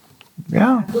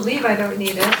 Yeah. I believe I don't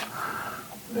need it.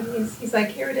 But he's like,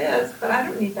 here it is, but I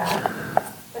don't need that.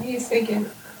 But he's thinking,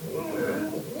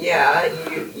 yeah,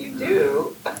 you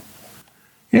do.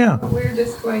 Yeah. But we're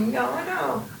just going,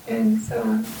 no. And so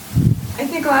I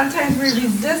think a lot of times we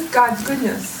resist God's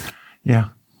goodness. Yeah.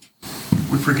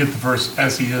 We forget the verse,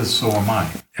 as he is, so am I.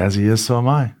 As he is, so am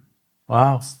I.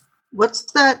 Wow. What's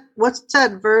that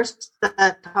verse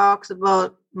that talks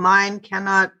about mind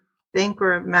cannot think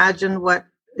or imagine what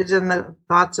is in the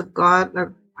thoughts of God?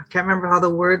 Or I can't remember how the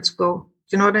words go.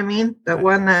 Do you know what I mean? That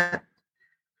one that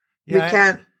we Yeah,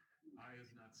 can't.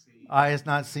 eye is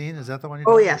not seen. Is that the one you're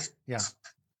Oh, talking yes.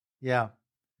 about? Yeah.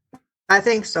 I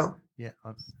think so. Yeah.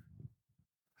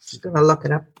 Just going to look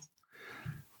it up.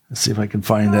 Let's see if I can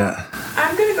find that.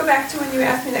 I'm going to go back to when you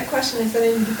asked me that question. I said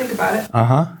I need to think about it.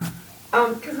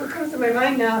 Because what comes to my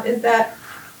mind now is that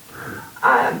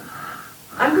I'm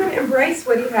going to embrace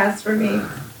what he has for me.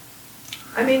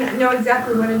 I mean, I know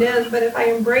exactly what it is, but if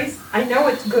I embrace, I know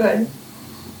it's good.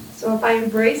 So if I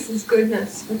embrace his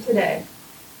goodness for today,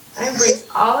 I embrace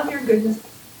all of your goodness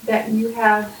that you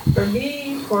have for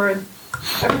me, for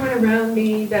everyone around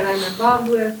me that I'm involved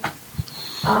with,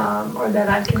 or that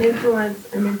I can influence.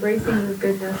 I'm embracing his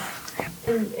goodness.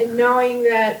 And knowing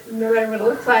that no matter what it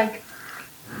looks like,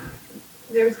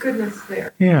 there's goodness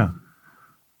there. Yeah.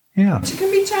 Which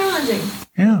can be challenging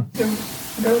Yeah. to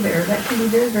go there. That can be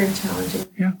very, very challenging.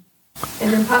 Yeah.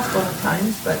 And impossible at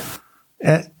times,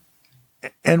 but...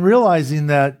 And realizing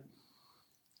that,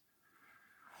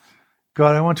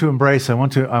 God, I want to embrace, I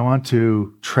want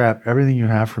to trap everything you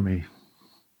have for me. It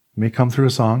may come through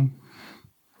a song,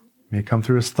 it may come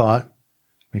through a thought,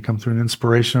 it may come through an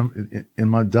inspiration in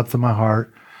my depth of my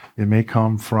heart. It may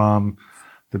come from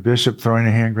the bishop throwing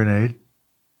a hand grenade.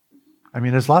 I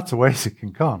mean, there's lots of ways it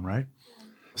can come, right?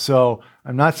 So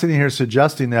I'm not sitting here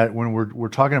suggesting that when we're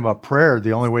talking about prayer,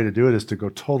 the only way to do it is to go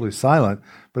totally silent.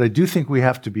 But I do think we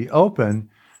have to be open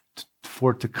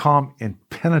for it to come and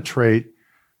penetrate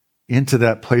into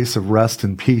that place of rest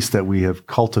and peace that we have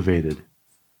cultivated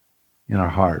in our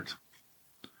heart.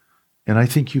 And I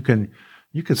think you could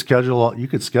schedule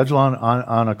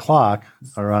on a clock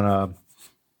or on a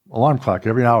alarm clock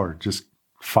every hour, just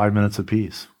 5 minutes of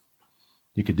peace.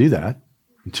 You could do that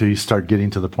until you start getting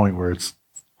to the point where it's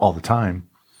all the time.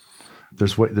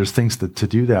 There's things to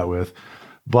do that with.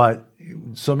 But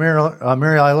so Mary,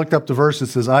 I looked up the verse that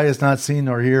says, "Eye has not seen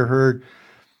nor ear heard,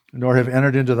 nor have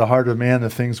entered into the heart of man the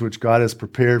things which God has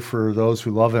prepared for those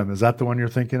who love him." Is that the one you're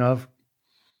thinking of?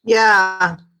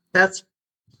 Yeah, that's.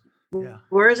 Yeah.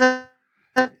 Where is that?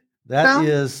 That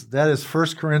is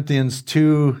 1 Corinthians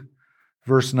 2,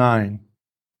 verse 9.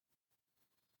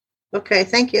 Okay,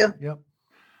 thank you. Yep.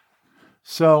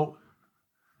 So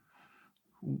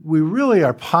we really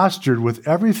are postured with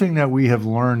everything that we have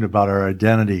learned about our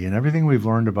identity and everything we've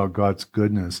learned about God's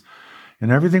goodness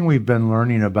and everything we've been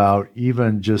learning about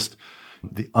even just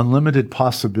the unlimited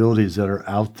possibilities that are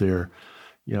out there.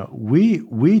 You know,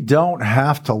 we don't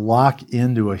have to lock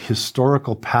into a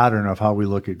historical pattern of how we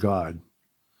look at God.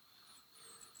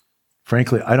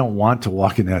 Frankly, I don't want to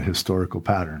walk in that historical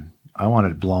pattern. I want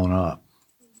it blown up.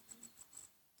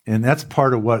 And that's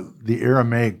part of what the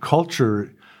Aramaic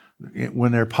culture,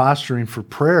 when they're posturing for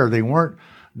prayer, they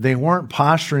weren't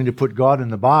posturing to put God in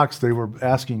the box. They were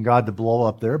asking God to blow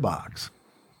up their box.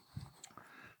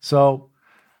 So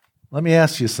let me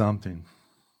ask you something.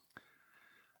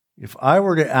 If I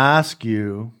were to ask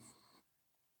you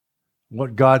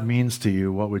what God means to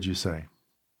you, what would you say?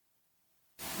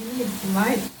 It's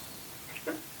light.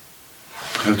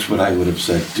 That's what I would have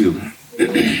said too.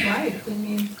 It's light. I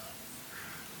mean,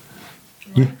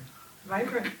 Yeah.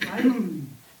 vibrant light.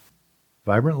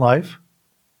 Vibrant life?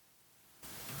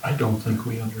 I don't think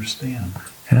we understand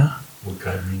Yeah. what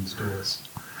God means to us.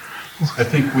 I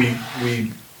think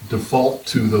we default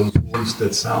to those words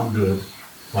that sound good,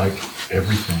 like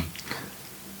everything.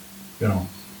 You know,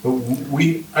 but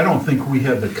I don't think we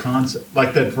have the concept,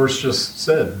 like that verse just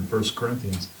said in 1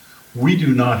 Corinthians, we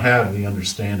do not have the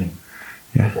understanding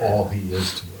of all he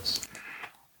is to us.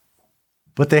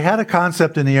 But they had a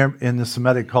concept in the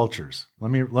Semitic cultures.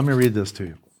 Let me read this to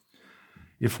you.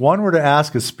 If one were to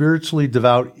ask a spiritually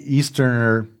devout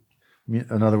Easterner,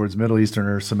 in other words, Middle Eastern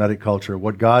or Semitic culture,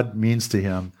 what God means to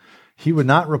him, he would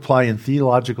not reply in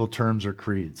theological terms or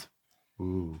creeds.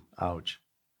 Ooh, ouch.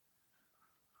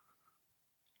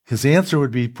 His answer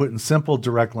would be put in simple,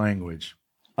 direct language.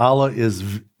 Allah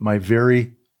is my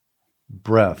very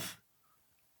breath,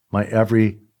 my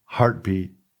every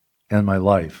heartbeat, and my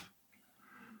life.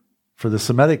 For the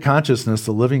Semitic consciousness,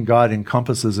 the living God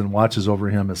encompasses and watches over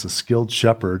him as a skilled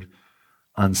shepherd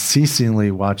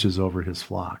unceasingly watches over his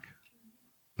flock.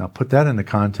 Now put that in the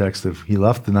context of he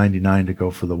left the 99 to go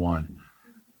for the one.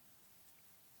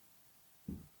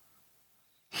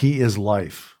 He is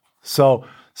life. So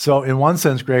in one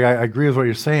sense, Greg, I agree with what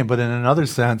you're saying, but in another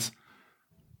sense,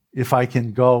 if I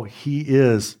can go, he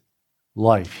is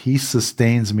life. He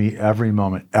sustains me every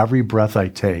moment. Every breath I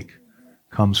take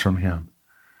comes from him.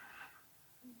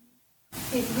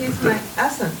 He's my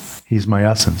essence. He's my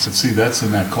essence. But see, that's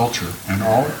in that culture. And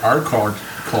our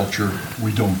culture,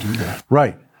 we don't do that.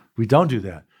 Right. We don't do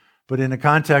that. But in the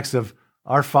context of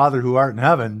our Father who art in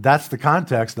heaven, that's the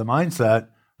context, the mindset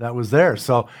that was there.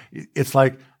 So it's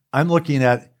like I'm looking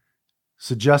at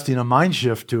suggesting a mind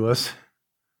shift to us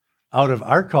out of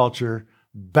our culture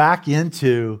back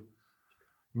into,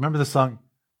 remember the song,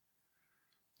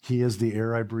 He is the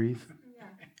air I breathe?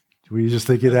 Were you just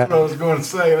thinking That's that? what I was going to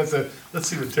say. I said, let's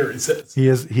see what Terry says. He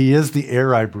is the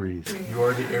air I breathe. You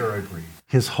are the air I breathe.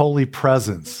 His holy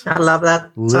presence I love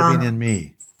that living song. in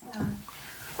me.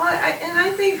 Well,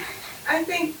 I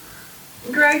think,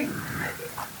 Greg,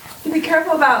 to be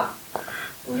careful about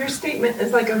your statement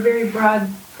is like a very broad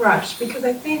brush, because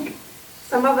I think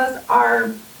some of us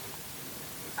are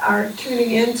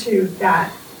tuning into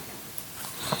that,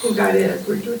 who God is.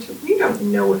 We don't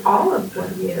know all of what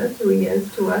He is, who He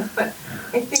is to us, but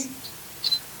I think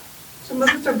some of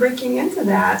us are breaking into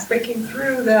that, breaking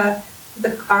through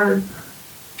our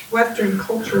Western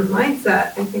culture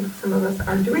mindset. I think some of us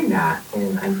are doing that,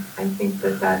 and I think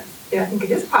I think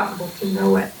it is possible to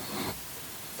know it.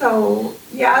 So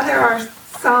yeah, there are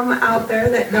some out there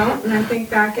that don't, and I think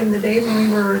back in the days when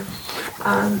we were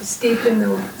steeped in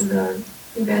the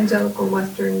evangelical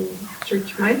Western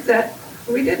church mindset,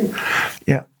 we didn't.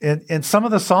 Yeah, and some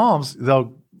of the Psalms,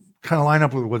 they'll kind of line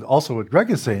up with what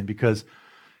Greg is saying, because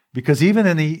even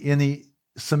in the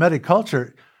Semitic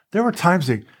culture, there were times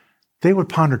they would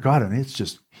ponder God, and he's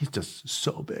just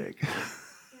so big.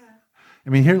 Yeah. I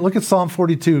mean, here, look at Psalm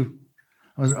 42.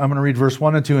 I'm going to read verse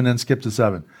 1 and 2 and then skip to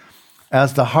 7.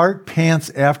 As the hart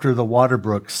pants after the water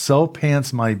brook, so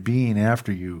pants my being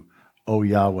after you, O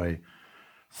Yahweh.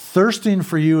 Thirsting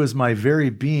for you is my very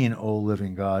being, O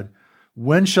living God.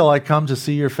 When shall I come to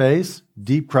see your face?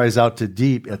 Deep cries out to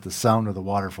deep at the sound of the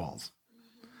waterfalls.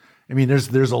 I mean, there's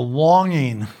a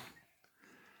longing.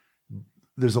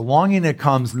 There's a longing that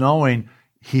comes knowing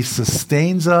He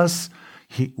sustains us.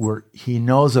 He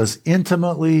knows us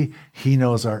intimately. He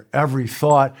knows our every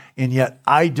thought. And yet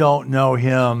I don't know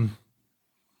Him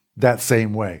that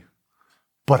same way,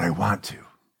 but I want to.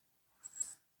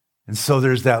 And so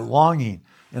there's that longing.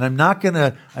 And I'm not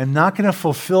gonna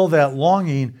fulfill that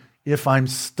longing if I'm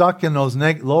stuck in those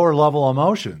lower level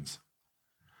emotions,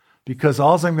 because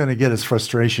all I'm going to get is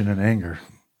frustration and anger,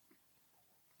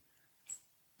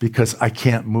 because I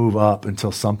can't move up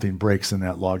until something breaks in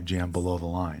that log jam below the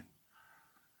line.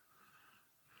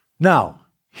 Now,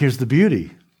 here's the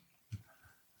beauty.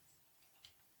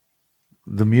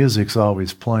 The music's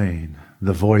always playing.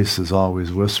 The voice is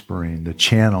always whispering. The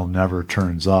channel never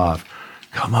turns off.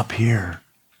 Come up here.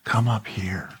 Come up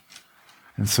here.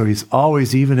 And so He's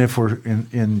always, even if we're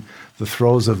in the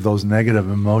throes of those negative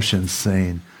emotions,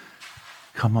 saying,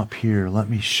 come up here, let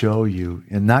me show you.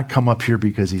 And not come up here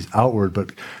because He's outward,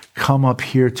 but come up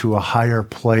here to a higher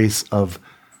place of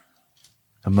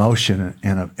emotion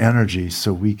and of energy,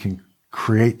 so we can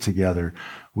create together.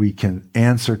 We can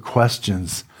answer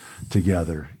questions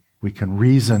together. We can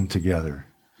reason together.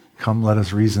 Come, let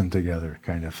us reason together,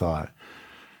 kind of thought.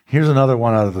 Here's another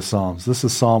one out of the Psalms. This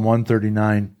is Psalm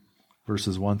 139,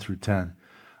 verses 1 through 10.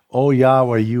 O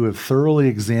Yahweh, you have thoroughly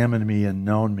examined me and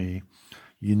known me.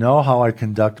 You know how I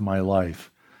conduct my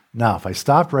life. Now, if I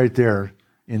stopped right there,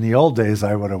 in the old days,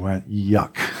 I would have went,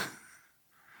 yuck.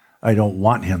 I don't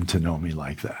want Him to know me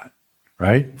like that,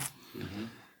 right? Mm-hmm.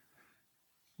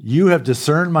 You have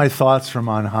discerned my thoughts from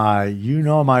on high. You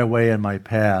know my way and my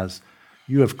paths.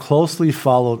 You have closely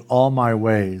followed all my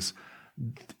ways.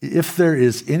 If there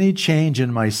is any change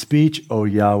in my speech, O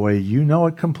Yahweh, you know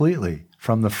it completely.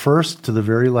 From the first to the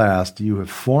very last, you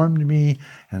have formed me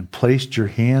and placed your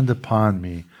hand upon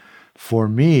me. For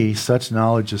me, such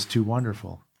knowledge is too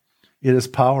wonderful. It is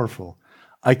powerful.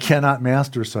 I cannot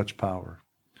master such power.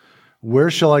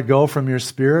 Where shall I go from your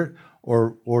spirit?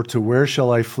 Or to where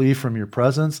shall I flee from your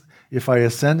presence? If I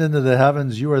ascend into the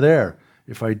heavens, you are there.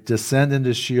 If I descend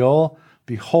into Sheol,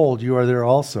 behold, you are there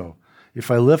also. If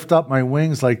I lift up my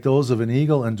wings like those of an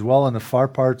eagle and dwell in the far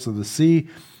parts of the sea,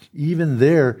 even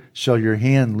there shall your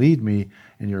hand lead me,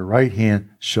 and your right hand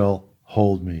shall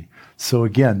hold me. So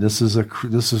again, this is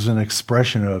an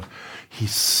expression of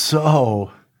He's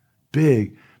so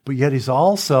big, but yet He's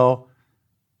also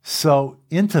so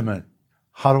intimate.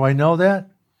 How do I know that?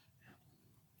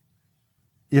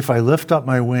 If I lift up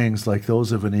my wings like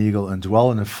those of an eagle and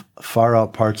dwell in the far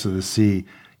out parts of the sea,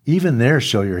 even there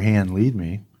shall your hand lead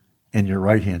me, and your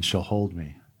right hand shall hold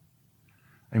me.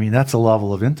 I mean, that's a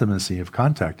level of intimacy, of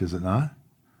contact, is it not?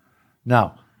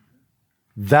 Now,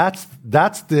 that's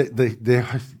the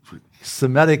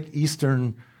Semitic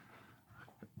Eastern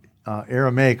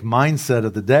Aramaic mindset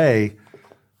of the day,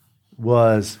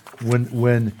 was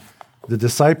when the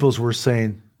disciples were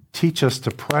saying, teach us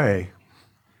to pray,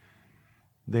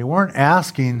 they weren't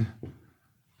asking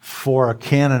for a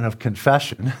canon of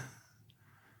confession.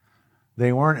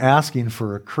 They weren't asking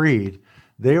for a creed.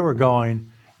 They were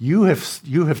going, you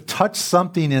have touched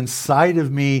something inside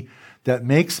of me that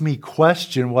makes me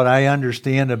question what I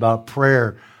understand about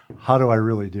prayer. How do I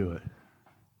really do it?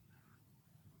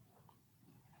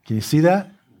 Can you see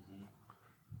that?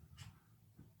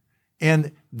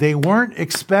 And they weren't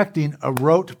expecting a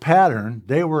rote pattern.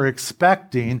 They were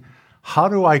expecting, how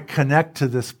do I connect to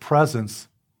this presence?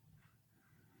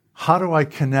 How do I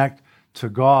connect to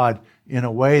God in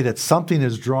a way that something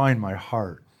is drawing my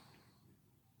heart?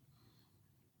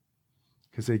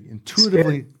 Because they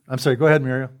intuitively, I'm sorry, go ahead,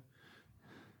 Muriel.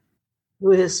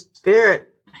 With his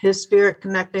spirit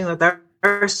connecting with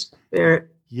our spirit.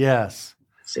 Yes.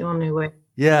 It's the only way.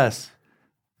 Yes.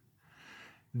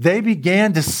 They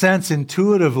began to sense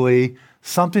intuitively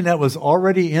something that was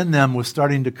already in them was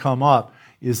starting to come up,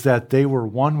 is that they were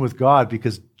one with God,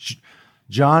 because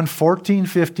John 14,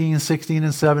 15, 16,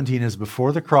 and 17 is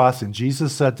before the cross, and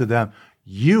Jesus said to them,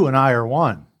 you and I are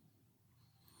one.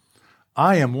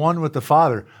 I am one with the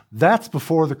Father. That's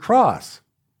before the cross.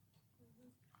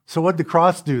 So what did the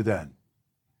cross do then?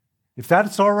 If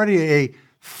that's already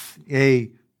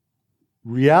a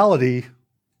reality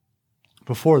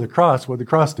before the cross, what did the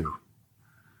cross do?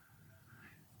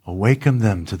 Awaken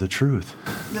them to the truth.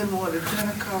 Then what did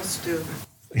Pentecost do?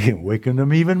 He awakened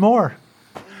them even more.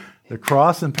 The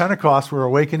cross and Pentecost were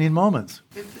awakening moments.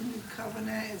 If the new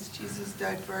covenant is Jesus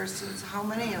died for our sins, how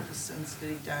many of the sins did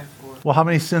he die for? Well, how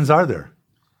many sins are there?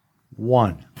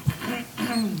 One.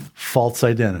 False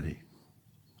identity.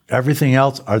 Everything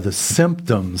else are the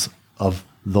symptoms of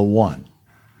the one.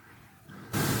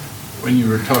 When you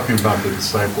were talking about the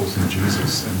disciples and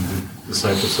Jesus, and the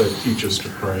disciples said, teach us to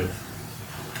pray,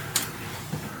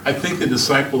 I think the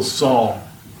disciples saw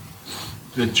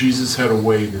that Jesus had a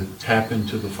way to tap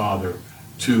into the Father,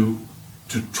 to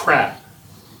trap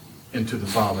into the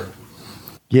Father.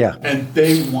 Yeah. And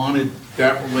they wanted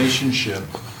that relationship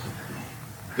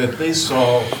that they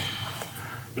saw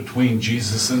between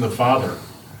Jesus and the Father.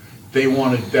 They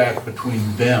wanted that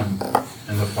between them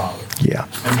and the Father. Yeah.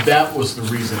 And that was the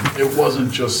reason. It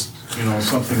wasn't just,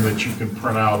 something that you can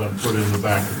print out and put in the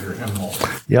back of your hymnal.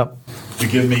 Yep.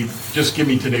 Just give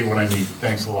me today what I need.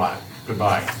 Thanks a lot.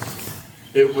 Goodbye.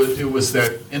 It was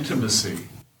that intimacy,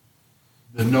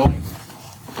 the knowing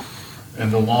and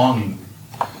the longing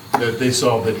that they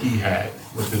saw that he had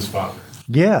with his Father.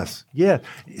 Yes. Yeah.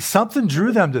 Something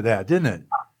drew them to that, didn't it?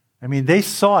 I mean, they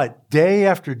saw it day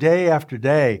after day after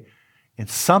day, and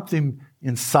something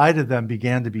inside of them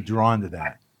began to be drawn to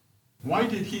that. Why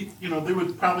did he, they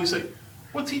would probably say,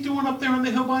 what's he doing up there on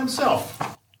the hill by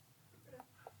himself?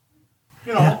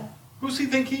 Who's he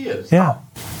think he is? Yeah.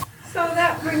 So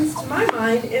that brings to my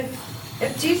mind,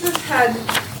 if Jesus had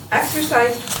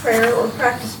exercised prayer or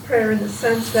practiced prayer in the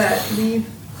sense that we've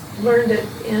learned it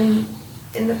in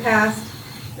the past,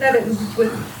 that it was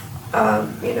with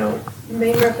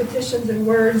main repetitions and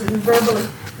words and verbally,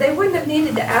 they wouldn't have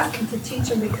needed to ask him to teach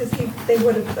them because they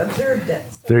would have observed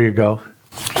it. So There you go.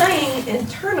 praying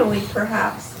internally,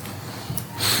 perhaps.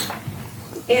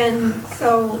 And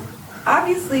so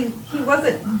obviously he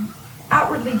wasn't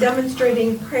outwardly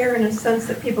demonstrating prayer in a sense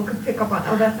that people could pick up on,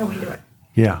 oh, that's how we do it.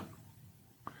 Yeah.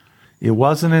 It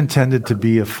wasn't intended to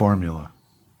be a formula.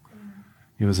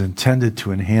 It was intended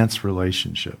to enhance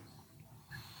relationship.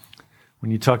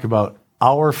 When you talk about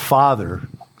our Father,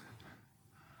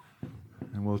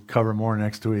 and we'll cover more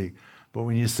next week, but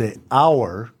when you say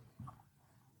our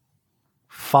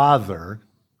Father,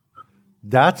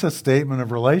 that's a statement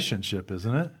of relationship,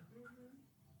 isn't it?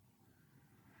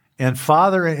 And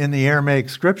Father in the Aramaic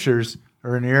scriptures,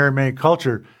 or in the Aramaic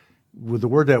culture, with the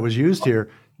word that was used here,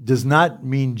 does not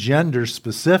mean gender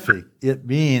specific. It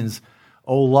means,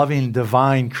 O loving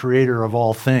divine creator of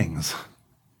all things.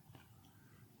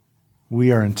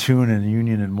 We are in tune and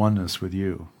union and oneness with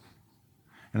you.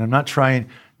 And I'm not trying,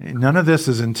 none of this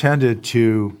is intended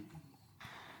to,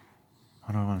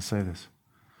 how do I want to say this?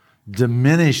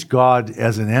 Diminish God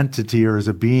as an entity or as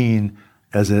a being,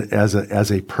 as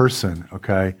a person,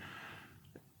 okay?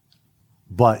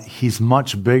 But he's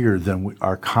much bigger than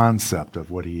our concept of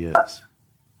what he is. Does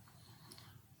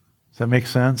that make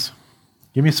sense?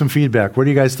 Give me some feedback. What are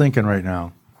you guys thinking right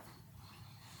now?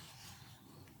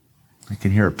 I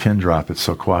can hear a pin drop. It's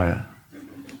so quiet.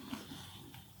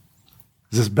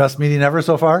 Is this best meeting ever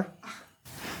so far?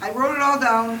 I wrote it all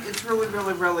down. It's really,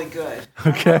 really, really good.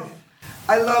 Okay.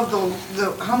 I love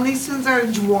the how many sins are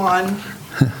Juan?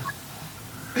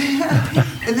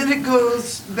 And then it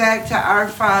goes back to our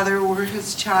Father, we're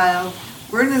his child,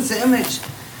 we're in his image.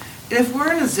 And if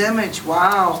we're in his image,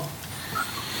 wow.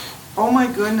 Oh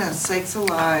my goodness, sakes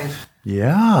alive.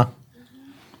 Yeah.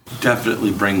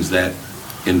 Definitely brings that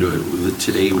into it.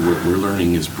 Today, what we're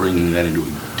learning is bringing that into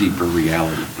a deeper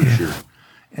reality for sure.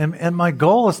 And my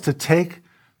goal is to take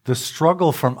the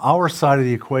struggle from our side of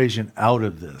the equation out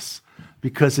of this,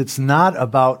 because it's not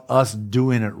about us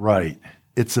doing it right.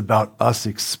 It's about us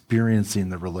experiencing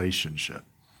the relationship.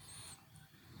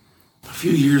 A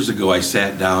few years ago, I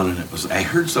sat down and I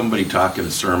heard somebody talk in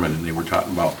a sermon, and they were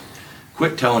talking about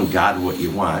quit telling God what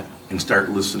you want and start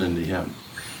listening to him.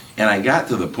 And I got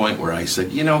to the point where I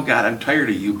said, you know, God, I'm tired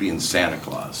of you being Santa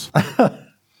Claus.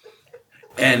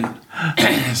 And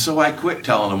so I quit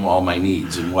telling him all my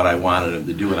needs and what I wanted him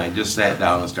to do. And I just sat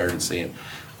down and started saying,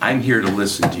 I'm here to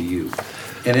listen to you.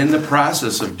 And in the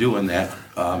process of doing that,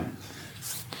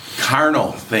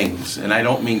 carnal things, and I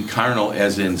don't mean carnal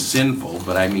as in sinful,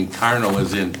 but I mean carnal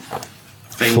as in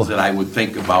things that I would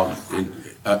think about in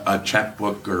a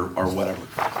checkbook or whatever,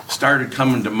 started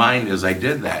coming to mind as I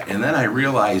did that. And then I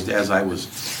realized as I was,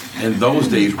 in those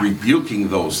days, rebuking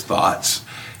those thoughts,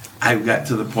 I got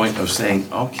to the point of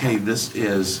saying, okay,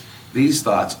 these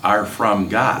thoughts are from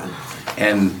God.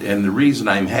 And the reason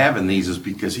I'm having these is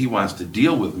because he wants to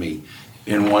deal with me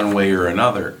in one way or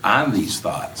another on these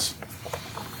thoughts.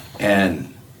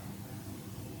 And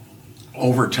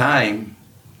over time,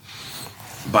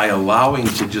 by allowing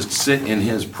to just sit in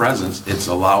his presence, it's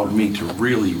allowed me to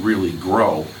really, really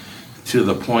grow to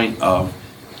the point of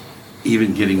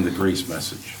even getting the grace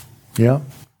message. Yeah.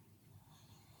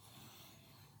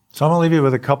 So I'm going to leave you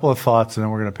with a couple of thoughts, and then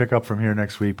we're going to pick up from here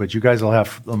next week. But you guys will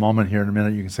have a moment here in a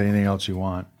minute. You can say anything else you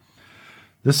want.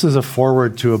 This is a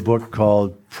foreword to a book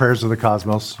called Prayers of the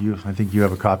Cosmos. I think you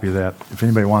have a copy of that. If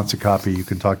anybody wants a copy, you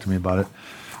can talk to me about it.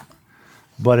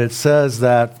 But it says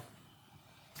that,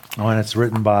 and it's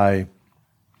written by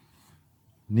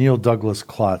Neil Douglas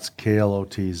Klotz,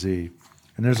 Klotz. And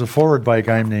there's a foreword by a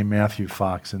guy named Matthew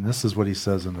Fox, and this is what he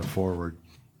says in the foreword.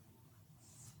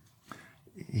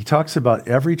 He talks about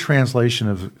every translation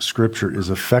of Scripture is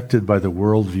affected by the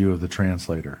worldview of the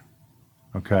translator.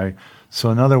 Okay? So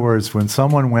in other words, when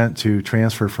someone went to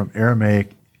transfer from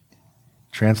Aramaic,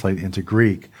 translate into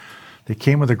Greek, they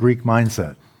came with a Greek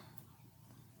mindset.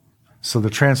 So the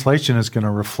translation is going to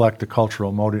reflect the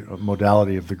cultural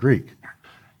modality of the Greek.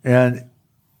 And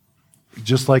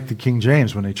just like the King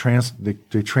James, when they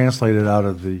translated out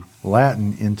of the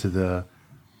Latin into the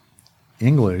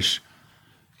English,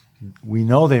 we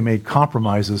know they made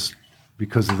compromises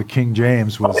because of the King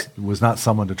James was not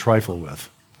someone to trifle with.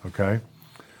 Okay?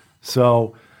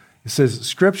 So it says,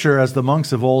 Scripture, as the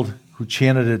monks of old who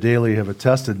chanted it daily have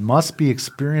attested, must be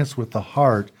experienced with the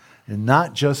heart and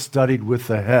not just studied with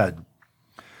the head.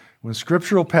 When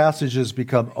scriptural passages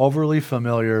become overly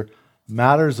familiar,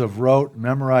 matters of rote,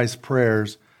 memorized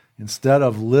prayers, instead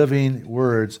of living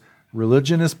words,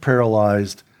 religion is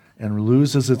paralyzed and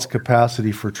loses its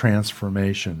capacity for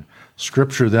transformation.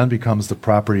 Scripture then becomes the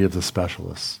property of the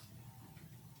specialists.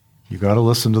 You got to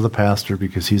listen to the pastor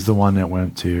because he's the one that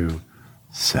went to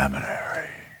seminary.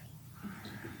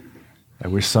 I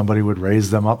wish somebody would raise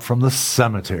them up from the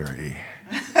cemetery.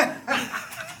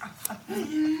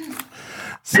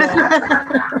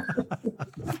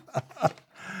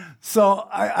 So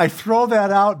I throw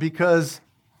that out because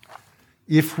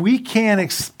if we can't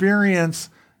experience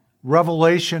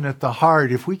revelation at the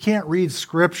heart, if we can't read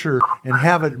Scripture and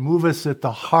have it move us at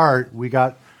the heart,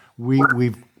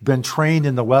 we've been trained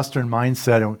in the Western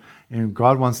mindset, and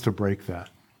God wants to break that.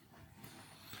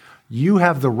 You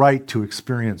have the right to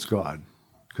experience God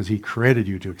because he created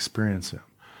you to experience him.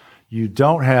 You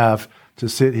don't have to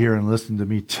sit here and listen to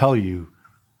me tell you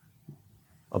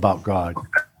about God.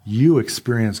 You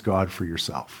experience God for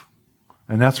yourself.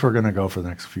 And that's where we're going to go for the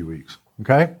next few weeks.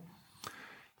 Okay?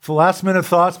 For last minute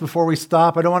thoughts before we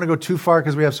stop, I don't want to go too far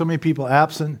because we have so many people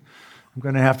absent. I'm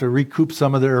going to have to recover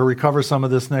some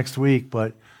of this next week,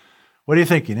 but what are you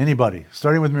thinking? Anybody?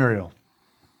 Starting with Muriel.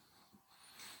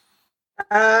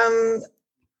 The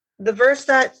verse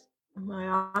that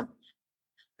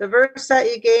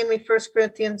you gave me, 1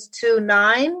 Corinthians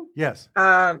 2:9. Yes.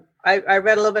 I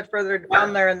read a little bit further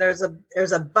down there, and there's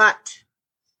a but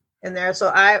in there.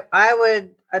 So I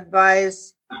would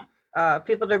advise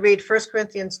people to read 1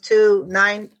 Corinthians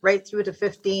 2:9 right through to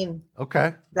 15.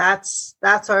 Okay. That's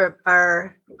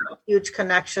our huge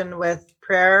connection with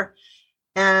prayer.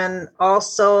 And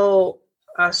also,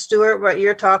 Stuart, what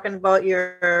you're talking about,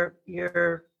 your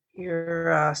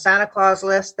Santa Claus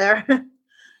list there,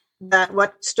 that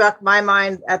what struck my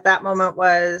mind at that moment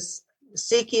was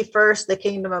seek ye first the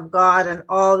kingdom of God, and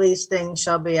all these things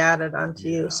shall be added unto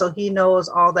you. So he knows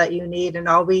all that you need, and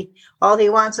all he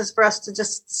wants is for us to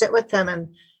just sit with him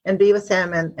and be with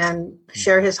him and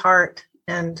share his heart.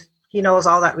 And he knows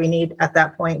all that we need at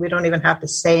that point. We don't even have to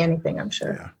say anything, I'm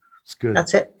sure. Yeah, it's good.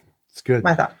 That's it. It's good.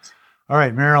 My thoughts. All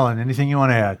right, Marilyn, anything you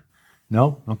want to add?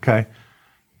 No? Okay.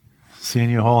 Seeing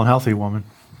you whole and healthy, woman.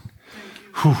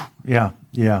 Whew. Yeah.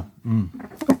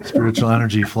 Spiritual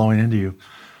energy flowing into you.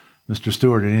 Mr.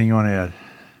 Stewart, anything you want to add?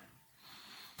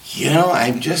 You know,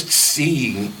 I'm just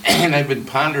seeing, and I've been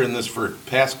pondering this for the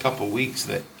past couple of weeks,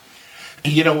 that,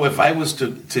 you know, if I was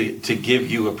to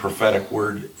give you a prophetic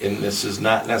word, and this is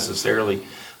not necessarily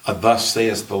a thus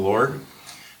saith the Lord,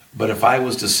 but if I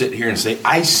was to sit here and say,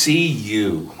 I see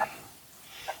you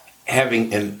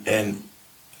having an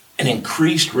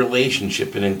increased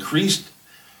relationship, an increased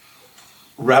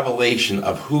revelation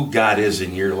of who God is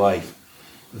in your life,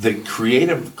 the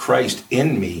creative Christ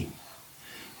in me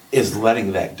is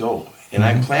letting that go. And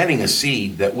I'm planting a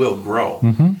seed that will grow.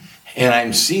 And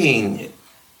I'm seeing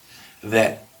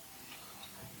that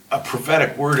a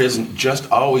prophetic word isn't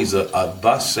just always a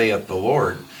thus saith the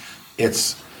Lord.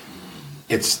 It's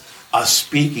us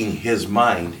speaking his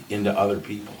mind into other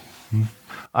people.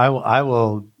 I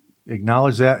will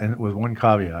acknowledge that, and with one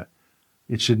caveat.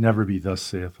 It should never be thus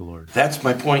saith the Lord. That's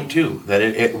my point too, that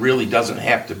it really doesn't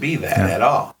have to be that at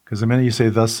all. Because the minute you say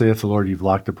thus saith the Lord, you've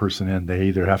locked a person in. They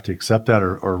either have to accept that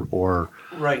or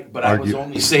Right, but I was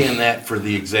only saying that for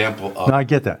the example of No, I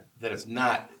get that. that it's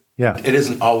not, Yeah. it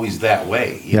isn't always that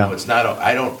way. You Yeah. know, it's not,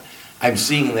 I'm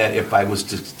seeing that if I was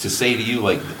to say to you,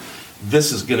 like,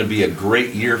 this is going to be a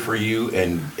great year for you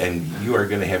and you are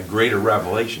going to have greater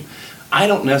revelation. I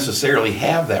don't necessarily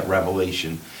have that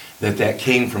revelation that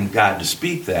came from God to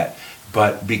speak that,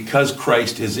 but because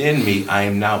Christ is in me, I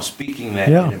am now speaking that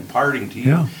and imparting to you.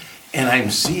 Yeah. And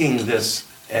I'm seeing this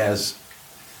as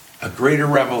a greater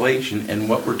revelation, and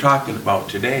what we're talking about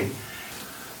today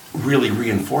really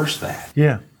reinforced that.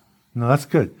 Yeah. No, that's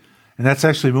good. And that's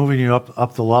actually moving you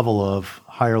up the level of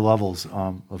higher levels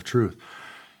of truth.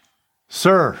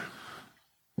 Sir,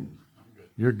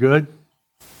 you're good?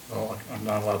 Oh, I'm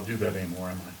not allowed to do that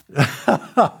anymore, am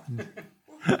I?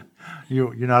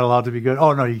 You're not allowed to be good?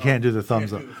 Oh, no, you can't do the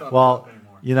thumbs up. Well,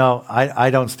 you know, I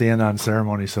don't stand on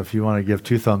ceremony, so if you want to give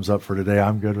 2 thumbs up for today,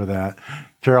 I'm good with that.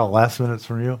 Carol, last minutes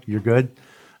from you? You're good?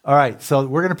 All right, so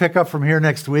we're going to pick up from here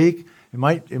next week. It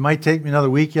might take me another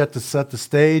week yet to set the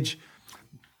stage,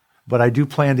 but I do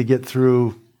plan to get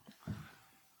through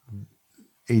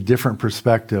a different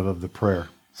perspective of the prayer.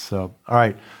 So, all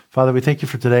right, Father, we thank you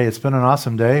for today. It's been an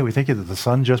awesome day. We thank you that the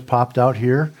sun just popped out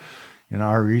here in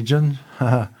our region.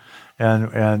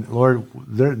 And Lord,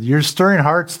 you're stirring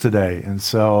hearts today. And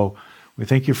so we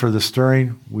thank you for the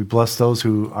stirring. We bless those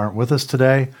who aren't with us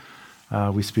today.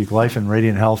 We speak life and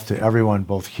radiant health to everyone,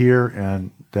 both here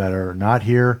and that are not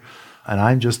here. And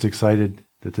I'm just excited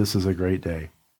that this is a great day.